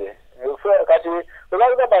beereere kati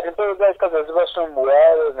webagamba ati empewo zakika zibasumbuwa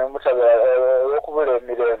nemutabira olw'okubula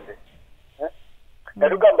emirembe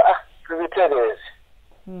netugamba tubitereeze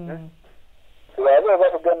tubabe oba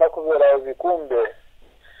tugenda kubeerawo bikumbe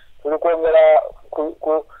tuli kwongera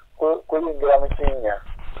kuyingira mu kinnya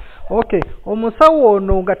okay omusawo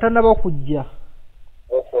ono nga tannaba kujja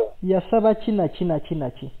yasaba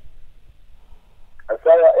kinaki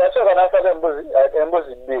yasooka n'asaba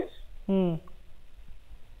embuzi bbiri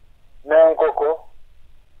n'enkoko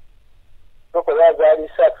nkoko zazaali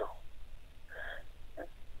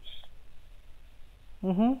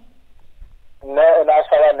 3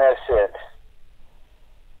 n'asaba n'esente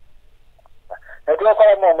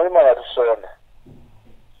netwakolamu omulimu nga tusonda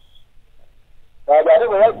ate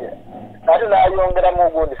bwe yajja ate n'ayongeramu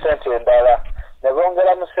ogundi sente endala ne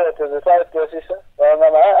bongeramu sente zitwali twesisa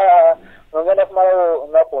bagamba nogenda kumalayo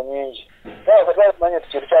nnaku nyingi naye katwali tumanye nti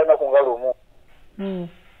kintu kyalina ku nga lumu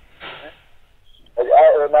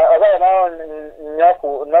abaya nawo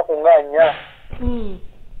nnaku nga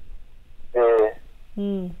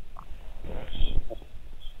 4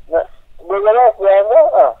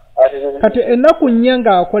 bwegalaakuyanga kati ennaku 4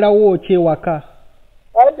 ng'akolawo ki ewaka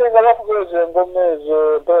anti nga bakugeeza engoma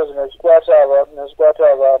ezo empewo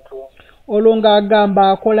nezikwata abantu olwo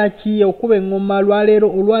ng'agamba akola ki okuba eŋŋoma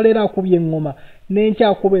olwaleero akubye eŋŋoma n'enkya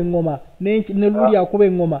akuba eŋŋoma ne luli akuba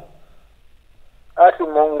eŋŋoma ati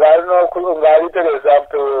ng'alitereeza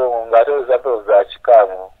mpewo ng'atereeza mpewo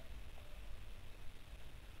zakikaamu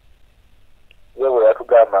ye bwe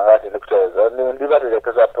yatugamba ng'ati ndikutereeza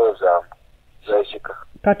ndibaterekeza mpewo zaamu zekika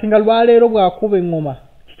kati nga lwaleero bw'akuba eŋŋoma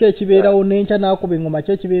kiki ekibeerawo n'enkya n'akuba eŋŋoma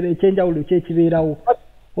ki ekibeera ekyenjawulo ki ekibeerawo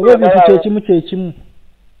oba ebintu kyekimu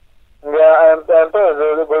nga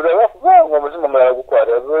empewo bwebakuba ng'omuzimu omulala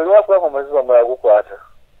gukwata bwebakuba ng'omuzimu omulala gukwata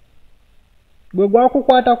gwe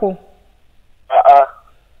gwakukwatako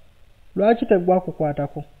lwaki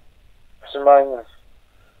tegwakukwatako simanyi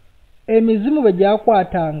emizimu bwe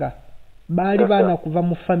gyakwatanga baali baana kuva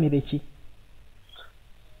mu famire ki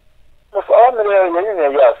famire yenyini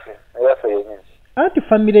eyaffe yenyini anti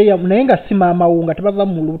famire yamu naye nga si maama wo nga tebava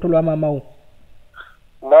mu lubuto lwa maama wo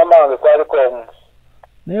maama wange kwaliko omu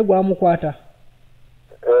naye gwamukwata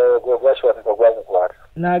gwakiwanuka gwamukwata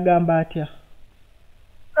n'agamba atya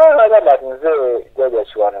agamba ati nze jjajja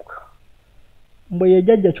kiwanuka mbwe ye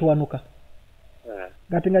jjajja kiwanuka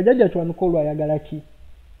gati nga jjajja kiwanuka olwayagala ki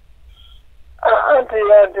anti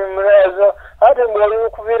mulazo ate mbwali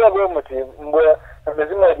kuviira bwe muti mbwe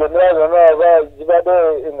emizimu egyo mulazo oba gibadde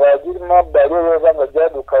nga giri mabbali oba nga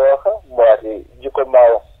gyadduka waka mbwe ati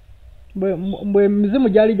gikomawo mbwe emizimu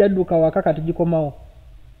gyali gyadduka waka kati gikomawo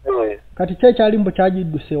Kati kyekyali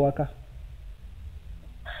kyagidduse waka.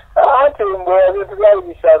 Anti ebintu byali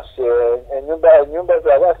bisasuse, ennyumba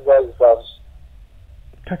z'abantu zaali zisasuse.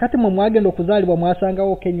 Kakati mwe mwagenda okuzaalibwa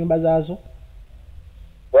mwasangawo ko ennyumba zaazo?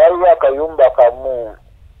 Waliwo akayumba kamu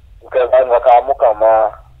nga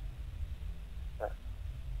kamukama.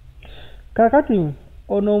 Kakati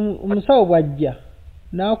ono omusawo bw'ajja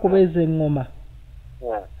n'akubeeza eŋŋoma.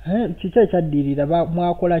 Kiki ekyaddirira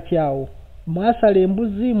mwakola kyawo? Mwasala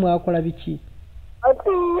embuzi mwakola biki?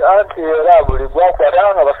 Anti era buli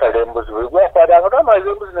gwakwatanga nga basala embuzi, buli gwakwatanga twamaliza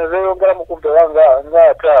embuzi ne zeeyongera mu kumpewa nga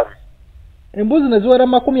 5. Embuzi ne ziwera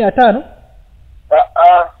 50?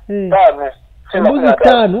 5. Embuzi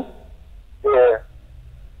 5?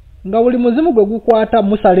 Nga buli muzimu gwe gukwata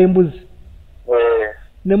musala embuzi?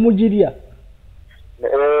 Ne mugirya?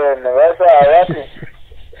 Ne basala ati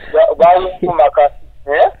baalikumaka.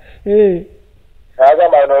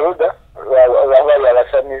 Agamba n'oluda lwabali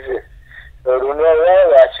abasamize. Oluno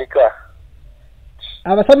lwakika.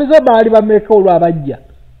 Abasamize baali bameka olwo abajja?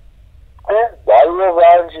 Baaliwo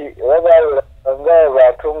bangi nga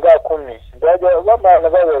bantu nga 10. Bamaana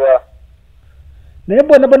babera. Naye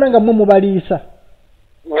bona nga mmwe mubaliisa?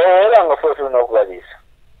 Era nga ffe tulina okubaliisa.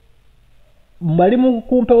 Mbali mu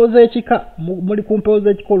kumpewo z'ekika, muli kumpewo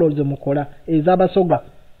z'ekika olowooza mukola ez'abasoga?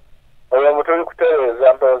 Oyo mutuli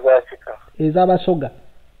kutereeza mpewo za kika. Ez'abasoga?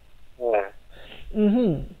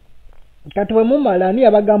 Kati bwe mumala ani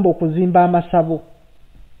abagamba okuzimba amasabo?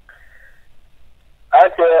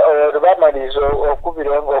 Ate oyo bamaliza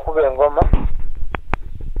okuba engoma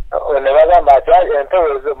ne bagamba ati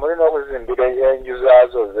empewo ezo mulina okuzimbira enju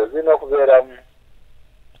zaazo ze zirina okubeeramu.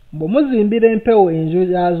 Bwe muzimbira empewo enju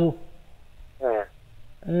zaazo?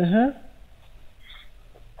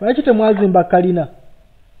 Lwaki temwazimba kalina?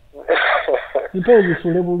 Empewo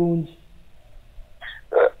zisuule bulungi.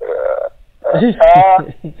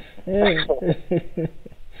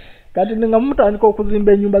 Kati nga mutandika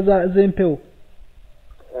okuzimba ennyumba z'empewo?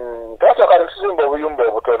 Twasooka ne tuzimba obuyumba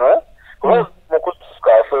obutono. Mu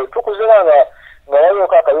kusuka ffe tukuzira nga waliwo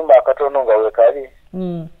akayumba akatono nga weekali.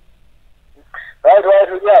 Naye twali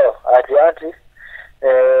tulyawo anti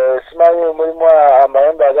simanyi mulimu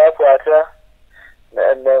amayumba agakwata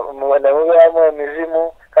ne mubeeramu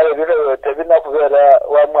emizimu. Kale bino tebirina kubeera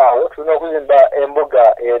wamu awo, tulina okuzimba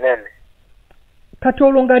embuga enene. Kati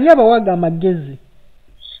olwo nga ani abawaga amagezi?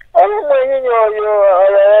 Mwenyinyi oyo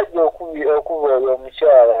yajja okuba oyo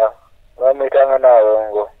omukyala bamuyitanga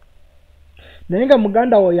Naalongo. Naye nga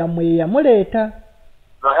muganda wo yamuleeta?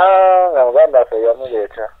 Nga muganda waffe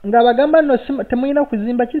yamuleeta. Nga bagamba nno temulina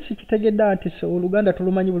kuzimba ki? Sikitegedde nti oluganda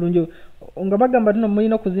tulumanyi bulungi. Nga bagamba nno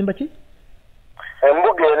mulina kuzimba ki?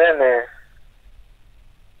 Embuga enene.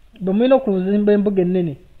 Bwe mulina okuzimba embuga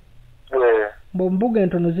ennene? Bwe mbuga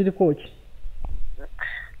entono ziriko ki?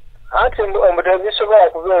 Anti tebisobola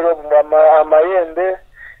kubeera amayembe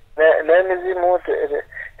n'emizimu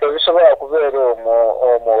tebisobola kubeera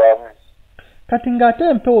omwo wamu. Kati ng'ate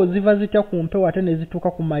empewo ziva zitya ku mpewo ate ne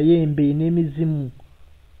zituuka ku mayembe n'emizimu?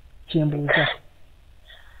 Kyembuuza.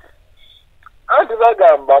 Anti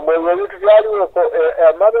bagamba mwe ebintu byaliwoko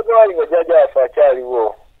amabega wali nga jjajja waffe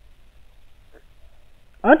akyaliwo.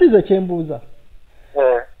 Anti ze kyembuuza.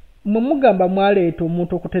 Mwe mugamba mwaleeta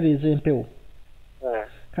omuntu okutereeza empewo.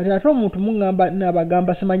 Kati ate omuntu mugamba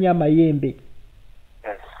n'abagamba simanyi amayembe.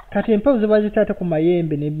 Kati empewo ziba zitaate ku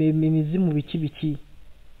mayembe n'emizimu biki?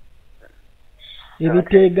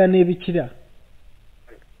 Ebiteega n'ebikira.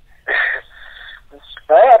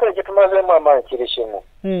 Naye ate ekitumazeemu amaanyi kiri kimu.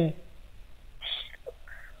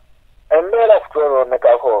 Embeera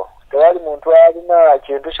kutwolonekako. Tewali muntu alina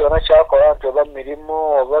kintu kyona kyakola nti oba mirimu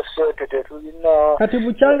oba ssente tetulina. Kati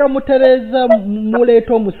bukyanga mutereeza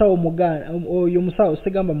muleeta omusawo oyo omusawo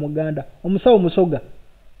sigamba muganda, omusawo musoga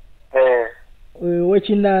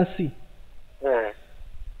w'ekinnansi.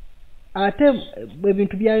 Ate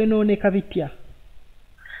ebintu byayonooneka bitya?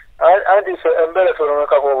 Anti embeera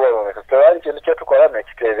twolonekako obwoloneka tewali kintu kyetukola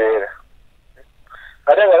nekitereera.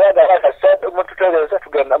 Ate nga bagamba mututereeza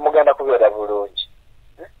mugenda kubeera bulungi.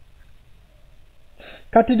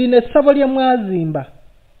 Kati lino essabo lye mwazimba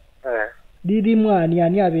lirimu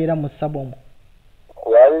ani abeera mu ssabo omwo?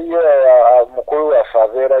 Waliyo mukulu waffe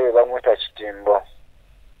abeerayo bamwita Kitimbo.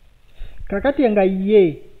 Kakati nga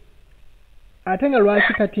ye ate nga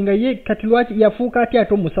lwaki kati nga ye kati lwaki yafuuka ati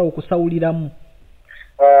ate omusawo kusawuliramu?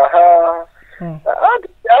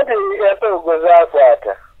 Anti empewo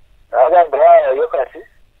zaakwata agamba yo kati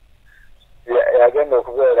yagenda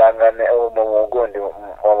okubeera nga mu gundi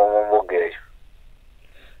mu mbuga eyo.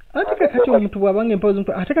 Ate kakati omuntu bw'abanga empewo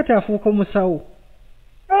z'omuntu ate kati afuuka omusawo?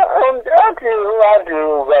 Anti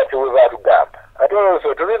we batugamba ate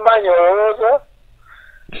olwo tulima Tebamanyi olowooza.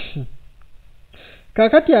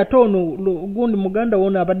 Kakati ate ono gundi muganda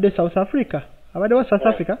wona abadde South Africa. Abadde wa South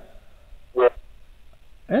Africa?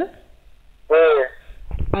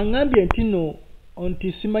 Angambye nti no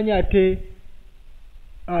nti simanya ate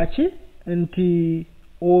aki nti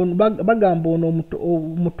on bagamba ono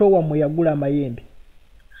muto wa muyagula mayembe.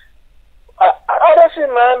 Ara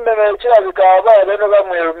simambe mekirabika abaana no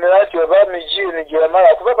bamwirumira ati oba mijini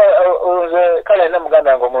gyamala kuba onze kale na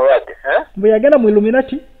muganda ngo mulwadde bwe yagenda mu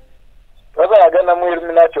Illuminati baba yagenda mu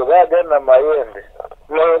Illuminati oba yagenda mayembe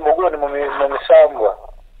mugoni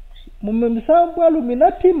mu misambwa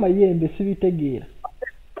Illuminati mayembe sibitegeera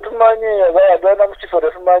tumanyi oba yagenda mu kifo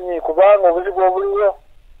tumanyi kubanga obuzibu obuliwo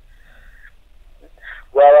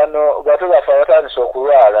bwabano bato bafa batandise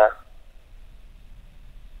okulwala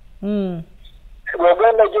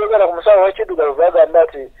Waganda jogera ku musawo w'ekiddugavu bagamba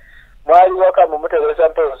nti mwali waka mu mutegereza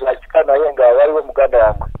Mpewo Zakiika naye nga waliwo muganda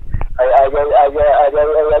yange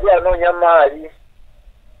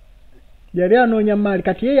yali anoonya maali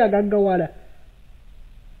kati ye yagaggawala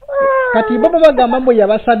kati baba bagamba mbu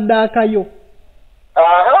yabasaddaakayo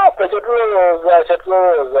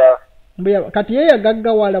kyetulowooza kati ye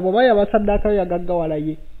yagaggawala bw'oba yabasaddaakayo yagaggawala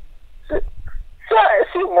ye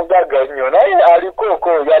si mugagga nnyo naye alikooko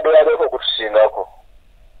yaddeeko kutusingako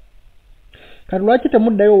kati lwaki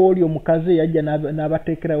temuddayo wooli omukazi yajja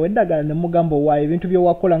n'abateekerawo eddagala ne mugamba owaayo ebintu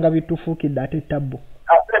byewakola nga bitufuukidde ate tabbo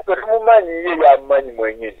tumumanyi ye yamumanyi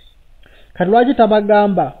mwenyini kati lwaki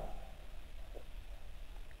tabagamba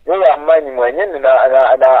ye yamumanyi mwenyini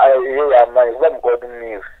ye yamumanyi kuba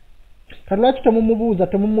mukodumiiwe kati lwaki temumubuuza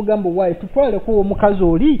temumugamba owaayo tutwaleko omukazi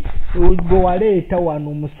oli gwe waleeta wano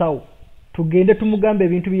omusawo tugende tumugambe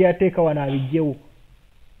ebintu byeyateeka wano abijjewo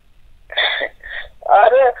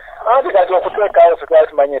anti kati okuteekawo ffe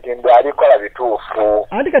tumanyi nti mbe alikola bituufu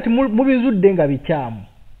anti kati mubizudde nga bikyamu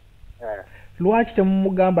lwaki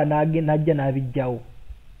temumugamba najja n'abijjawo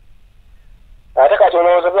ate kati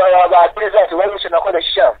olowooza bateeza nti waliwo kyenakola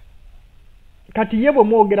kikyamu kati ye bwe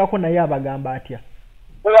mwogerako naye abagamba atya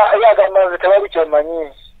yagamba nze tewali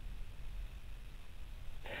kyemanyi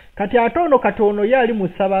kati ate ono katono ye ali mu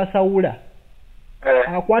Ssabaasawula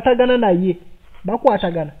akwatagana naye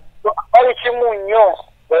bakwatagana bali kimu nnyo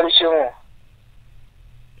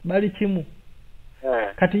bali kimu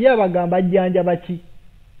kati ye abagamba ajjanjaba ki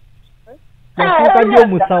yatuuka ddi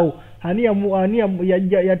omusawo ani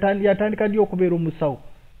yatandika ddi okubeera omusawo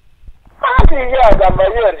anti ye agamba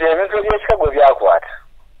ye nti ebintu by'ekikago byakwata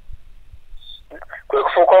kwe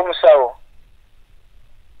kufuuka omusawo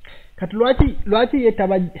kati lwaki ye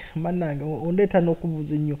mannange ondeeta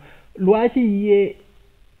n'okubuuza ennyo lwaki ye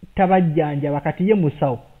tabajjanjaba kati ye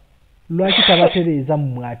musawo lwaki tabatereeza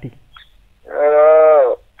mmwe ate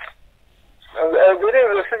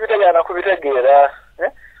ebiriibyo sibitegana kubitegeera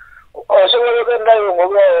osobola ogendayo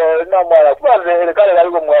ng'olina mwala kuba nze kale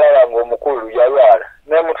waliwo muwala wange omukulu yalwala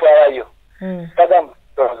nemutwalayo tagamba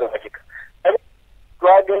Zakiika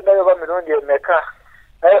twagendayo ba mirundi emeka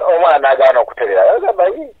naye omwana agaana okutereera agamba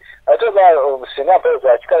ate oba singa Mpewo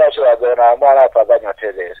Zakiika lwaki wagenda mwana afa aganya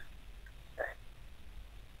otereera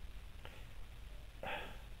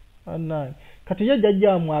kati ye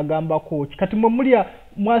jjajja mwagambako ki kati mwe mulya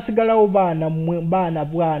mwasigalawo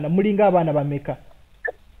baana mulinga abaana bameka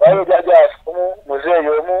waliwo jjajja afumu muzeeyi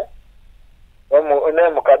omu ne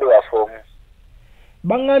mukadde waffe omu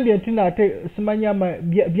baŋŋambye nti naate simanya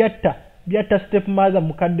byatta step maza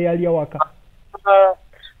mukadde yali awaka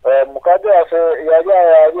mukadde waffe yali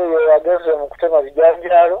ageze mu kutema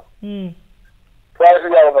bijanjaalo twali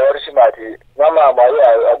tuli awo nga batusima ati mamaama ali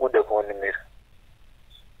agudde ku nnimiro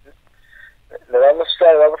ne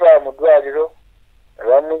bamusitwala bamutwala mu ddwaliro ne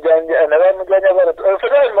bamujanja ffe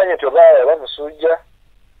twabimanyi nti oba bamusujja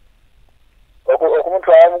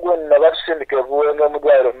okumutwala muguni ne batusindika ebuwenga mu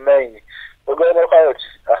ddwaliro mu maini ogenda okayo ti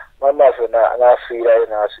mama waffe n'afiirayo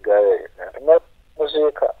n'asigalayo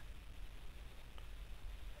muziika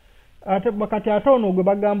kati ate ono gwe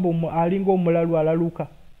bagamba alinga omulalu alaluka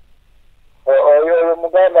oyo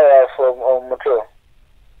muganda waffe omuto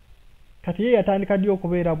kati ye yatandika ddi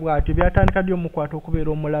okubeera bw'atyo byatandika ddi omukwata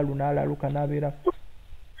okubeera omulalu n'alaluka n'abeera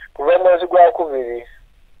kuva mwezi gwa 2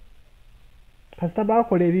 kasita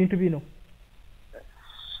baakola ebintu bino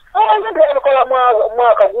abikola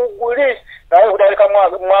mwaka guguli naye kutandika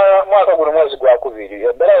mwaka guno mwezi gwa 2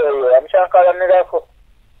 embeera yoyo yamukyankalanirako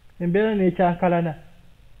embeera n'ekyankalana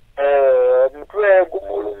omutwe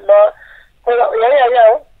gumuluma yali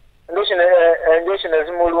awo enjuki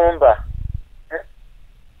nezimulumba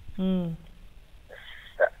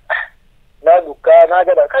naduka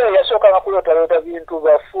nagenda kale yasooka nga kulootaloota bintu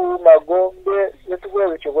bafu magombe bintu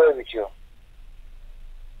bwebityo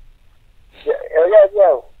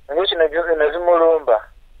yajawo enjuki nezimulumba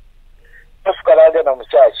tufukalaga na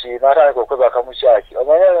mukyaki n'atandika okwebaka mukyaki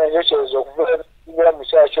omanya enjuki ezo okuvingira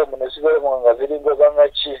mukyaki omwo ne zibeemu nga ziringoba nga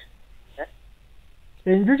ki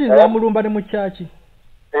enjuki zamulumba ne mukyaki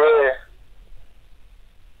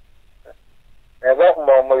ne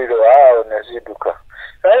bakuma omuliro awo ne zidduka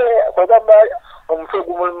naye kwegamba omutwe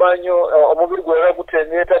gumulimanyo omubiri gwera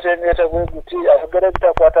gutengeeta bwe guti amagere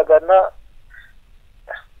bitakwatagana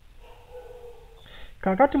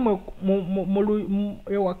kakati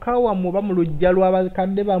ewakawa muba mu lujja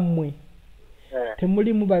lw'abakadde bammwe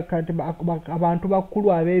temulimu abantu bakulu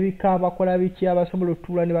ab'ebika bakola biki abasobola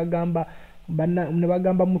otuula ne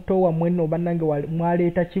bagamba muto wammwe nno bannange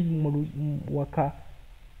mwaleeta ki mu waka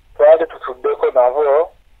twali tutuddeko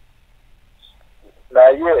nabo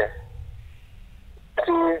naye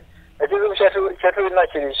ekizibu kyetulina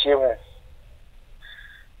kiri kimu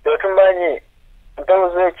tetumanyi Mpewo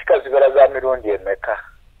z'ekika zibeera za mirundi emeka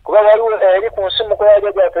kuba waliwo eri ku nsimuko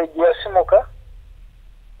yaja gyaffe gye yasimuka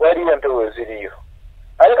waliyo empewo eziriyo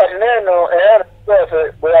ate kati neeno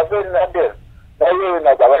yaffe bwe yava erinadde naye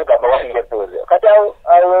nago abatugamba waliyo empewo ze kati awo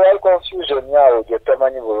wali confusion awo gye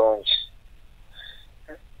tutamanyi bulungi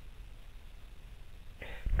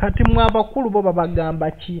kati mwe abakulu bo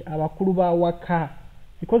babagamba ki abakulu ba waka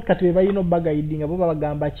because kati be balina obagayidinga bo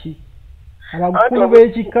babagamba ki abakulu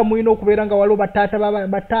b'ekika mulina okubeera nga waliwo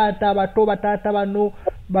bataata abato bataata bano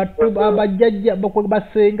abajjajja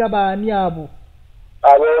basenga baani abo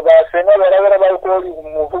basenga balabera baliko oli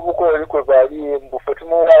muvubuka oli kwe bali mbufe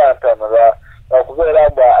tumuwalantana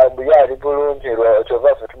bakubeera mbu yaali bulungi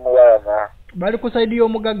kyova ffe tumuwalana bali ku saidi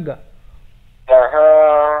y'omugagga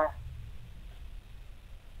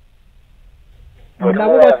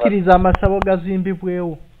nabo bakkiriza amasabo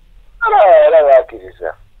gazimbibwewo era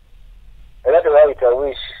bakkiriza era tebayita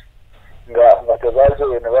wishi nga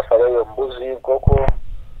tebazeyo ne bafalayo mbuzi nkoko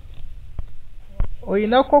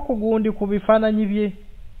oyinako okugundi ku bifaananyi bye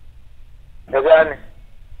egani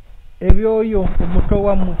ebyoyo omuto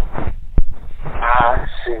wammwe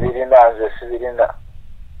nze sibirina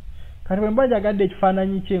kati bwe mba njagadde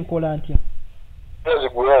ekifaananyi kyenkola ntya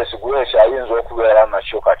zigulesi ayinza okubeera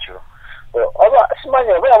nakyo katyo oba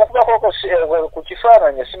simanyi oba yamukubako ku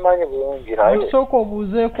kifaananyi simanyi bulungi naye osooka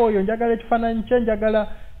obuuzeeko oyo njagala ekifaananyi kye njagala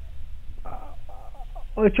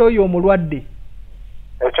ekyoyo omulwadde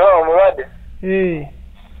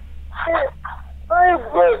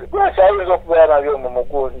gwesi ayinza okubeera nabyo mu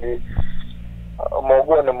mugundi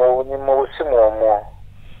mu busimu omwo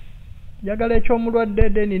njagala ekyomulwadde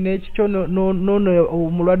deni n'ekikyo noono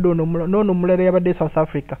omulwadde noono omulala yabadde South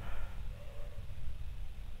Africa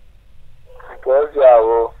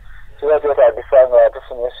awo kiba kyetagisa nga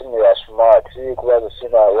tufunye esimu ya smart kuba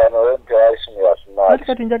tusina wano empya esimu ya smart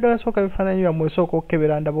kati njagala sooka bifaananyi byammwe esooka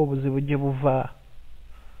okukebera ndaba obuzibu gye buva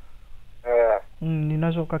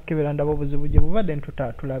ninasooka kukebera ndaba obuzibu gye buva then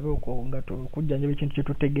tulabe nga kujjanjaba ekintu kye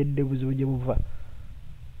tutegedde buzibu gye buva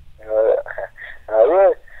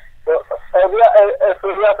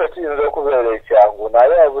ebyaffe tuyinza okubeera ekyangu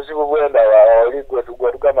naye obuzibu bwendaba oli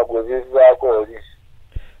gwe tugamba gwe bivaako oli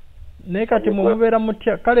naye kati mubeera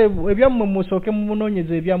mutya kale ebyammwe musooke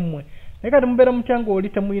mumunoonyeza ebyammwe naye kati mubeera mutya ng'oli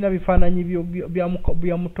temulina bifaananyi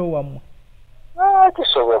bya muto wammwe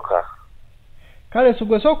kisoboka kale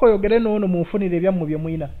sugwe sooka oyogere noono munfunire ebyammwe bye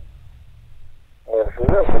mulina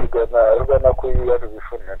lugana kuyiya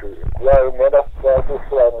tubifunire kuba mwenda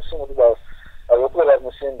kufula musimu tuba abokuba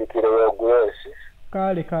bamusindikire wegulesi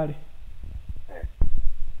kale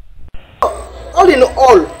all in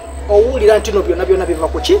all owulira nti no byonna biva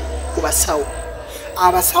ku ki ku basawo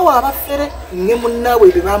abasawo abafere nge munnaabwe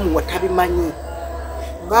ebyo baamuwa tabimanyi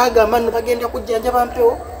bagamba nno bagenda kujjanjaba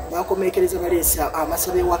Mpewo bakomekereza baleesa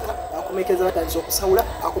amasabo ewaka bakomekereza batandisa okusawula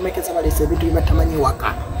bakomekereza baleesa ebintu bye batamanyi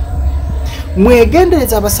ewaka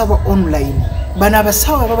mwegendereza abasawo online bano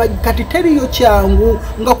abasawo kati teriyo kyangu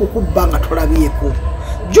nga kukubba nga tolabyeko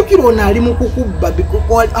jjukira ono ali mu kukubba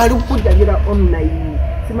ali kukujjanjira online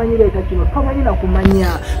simanyi leeta kino tobalina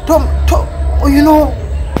kumanya you know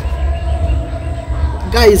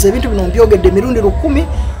guys ebintu bino mbyogedde mirundi 10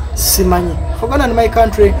 simanyi fogana in my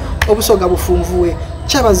country obusoga bufunvuwe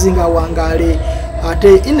kyabazinga wangaale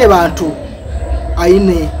ate ine bantu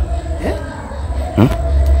aine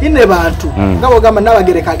ine bantu ngabo gamba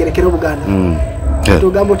nabagereka agerekera Obuganda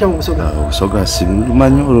tugamba otya mu obusoga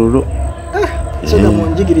simanyi ololo soga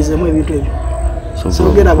munjigirizemu ebintu ebyo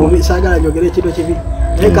sogera bobi sagala njogere ekintu kibi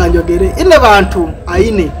reka njogere ine bantu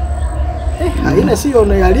aine aine si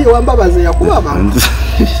yono yali wambabaze yakuba abantu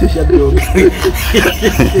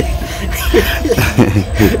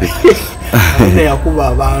ne yakuba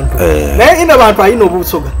abantu naye ine abantu ayine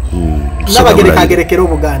obusoga nabagerekera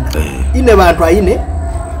obuganda ine bantu ayine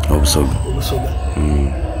obusoga.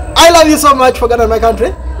 I love you so much for Ghana, my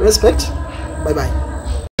country. Respect. Bye bye.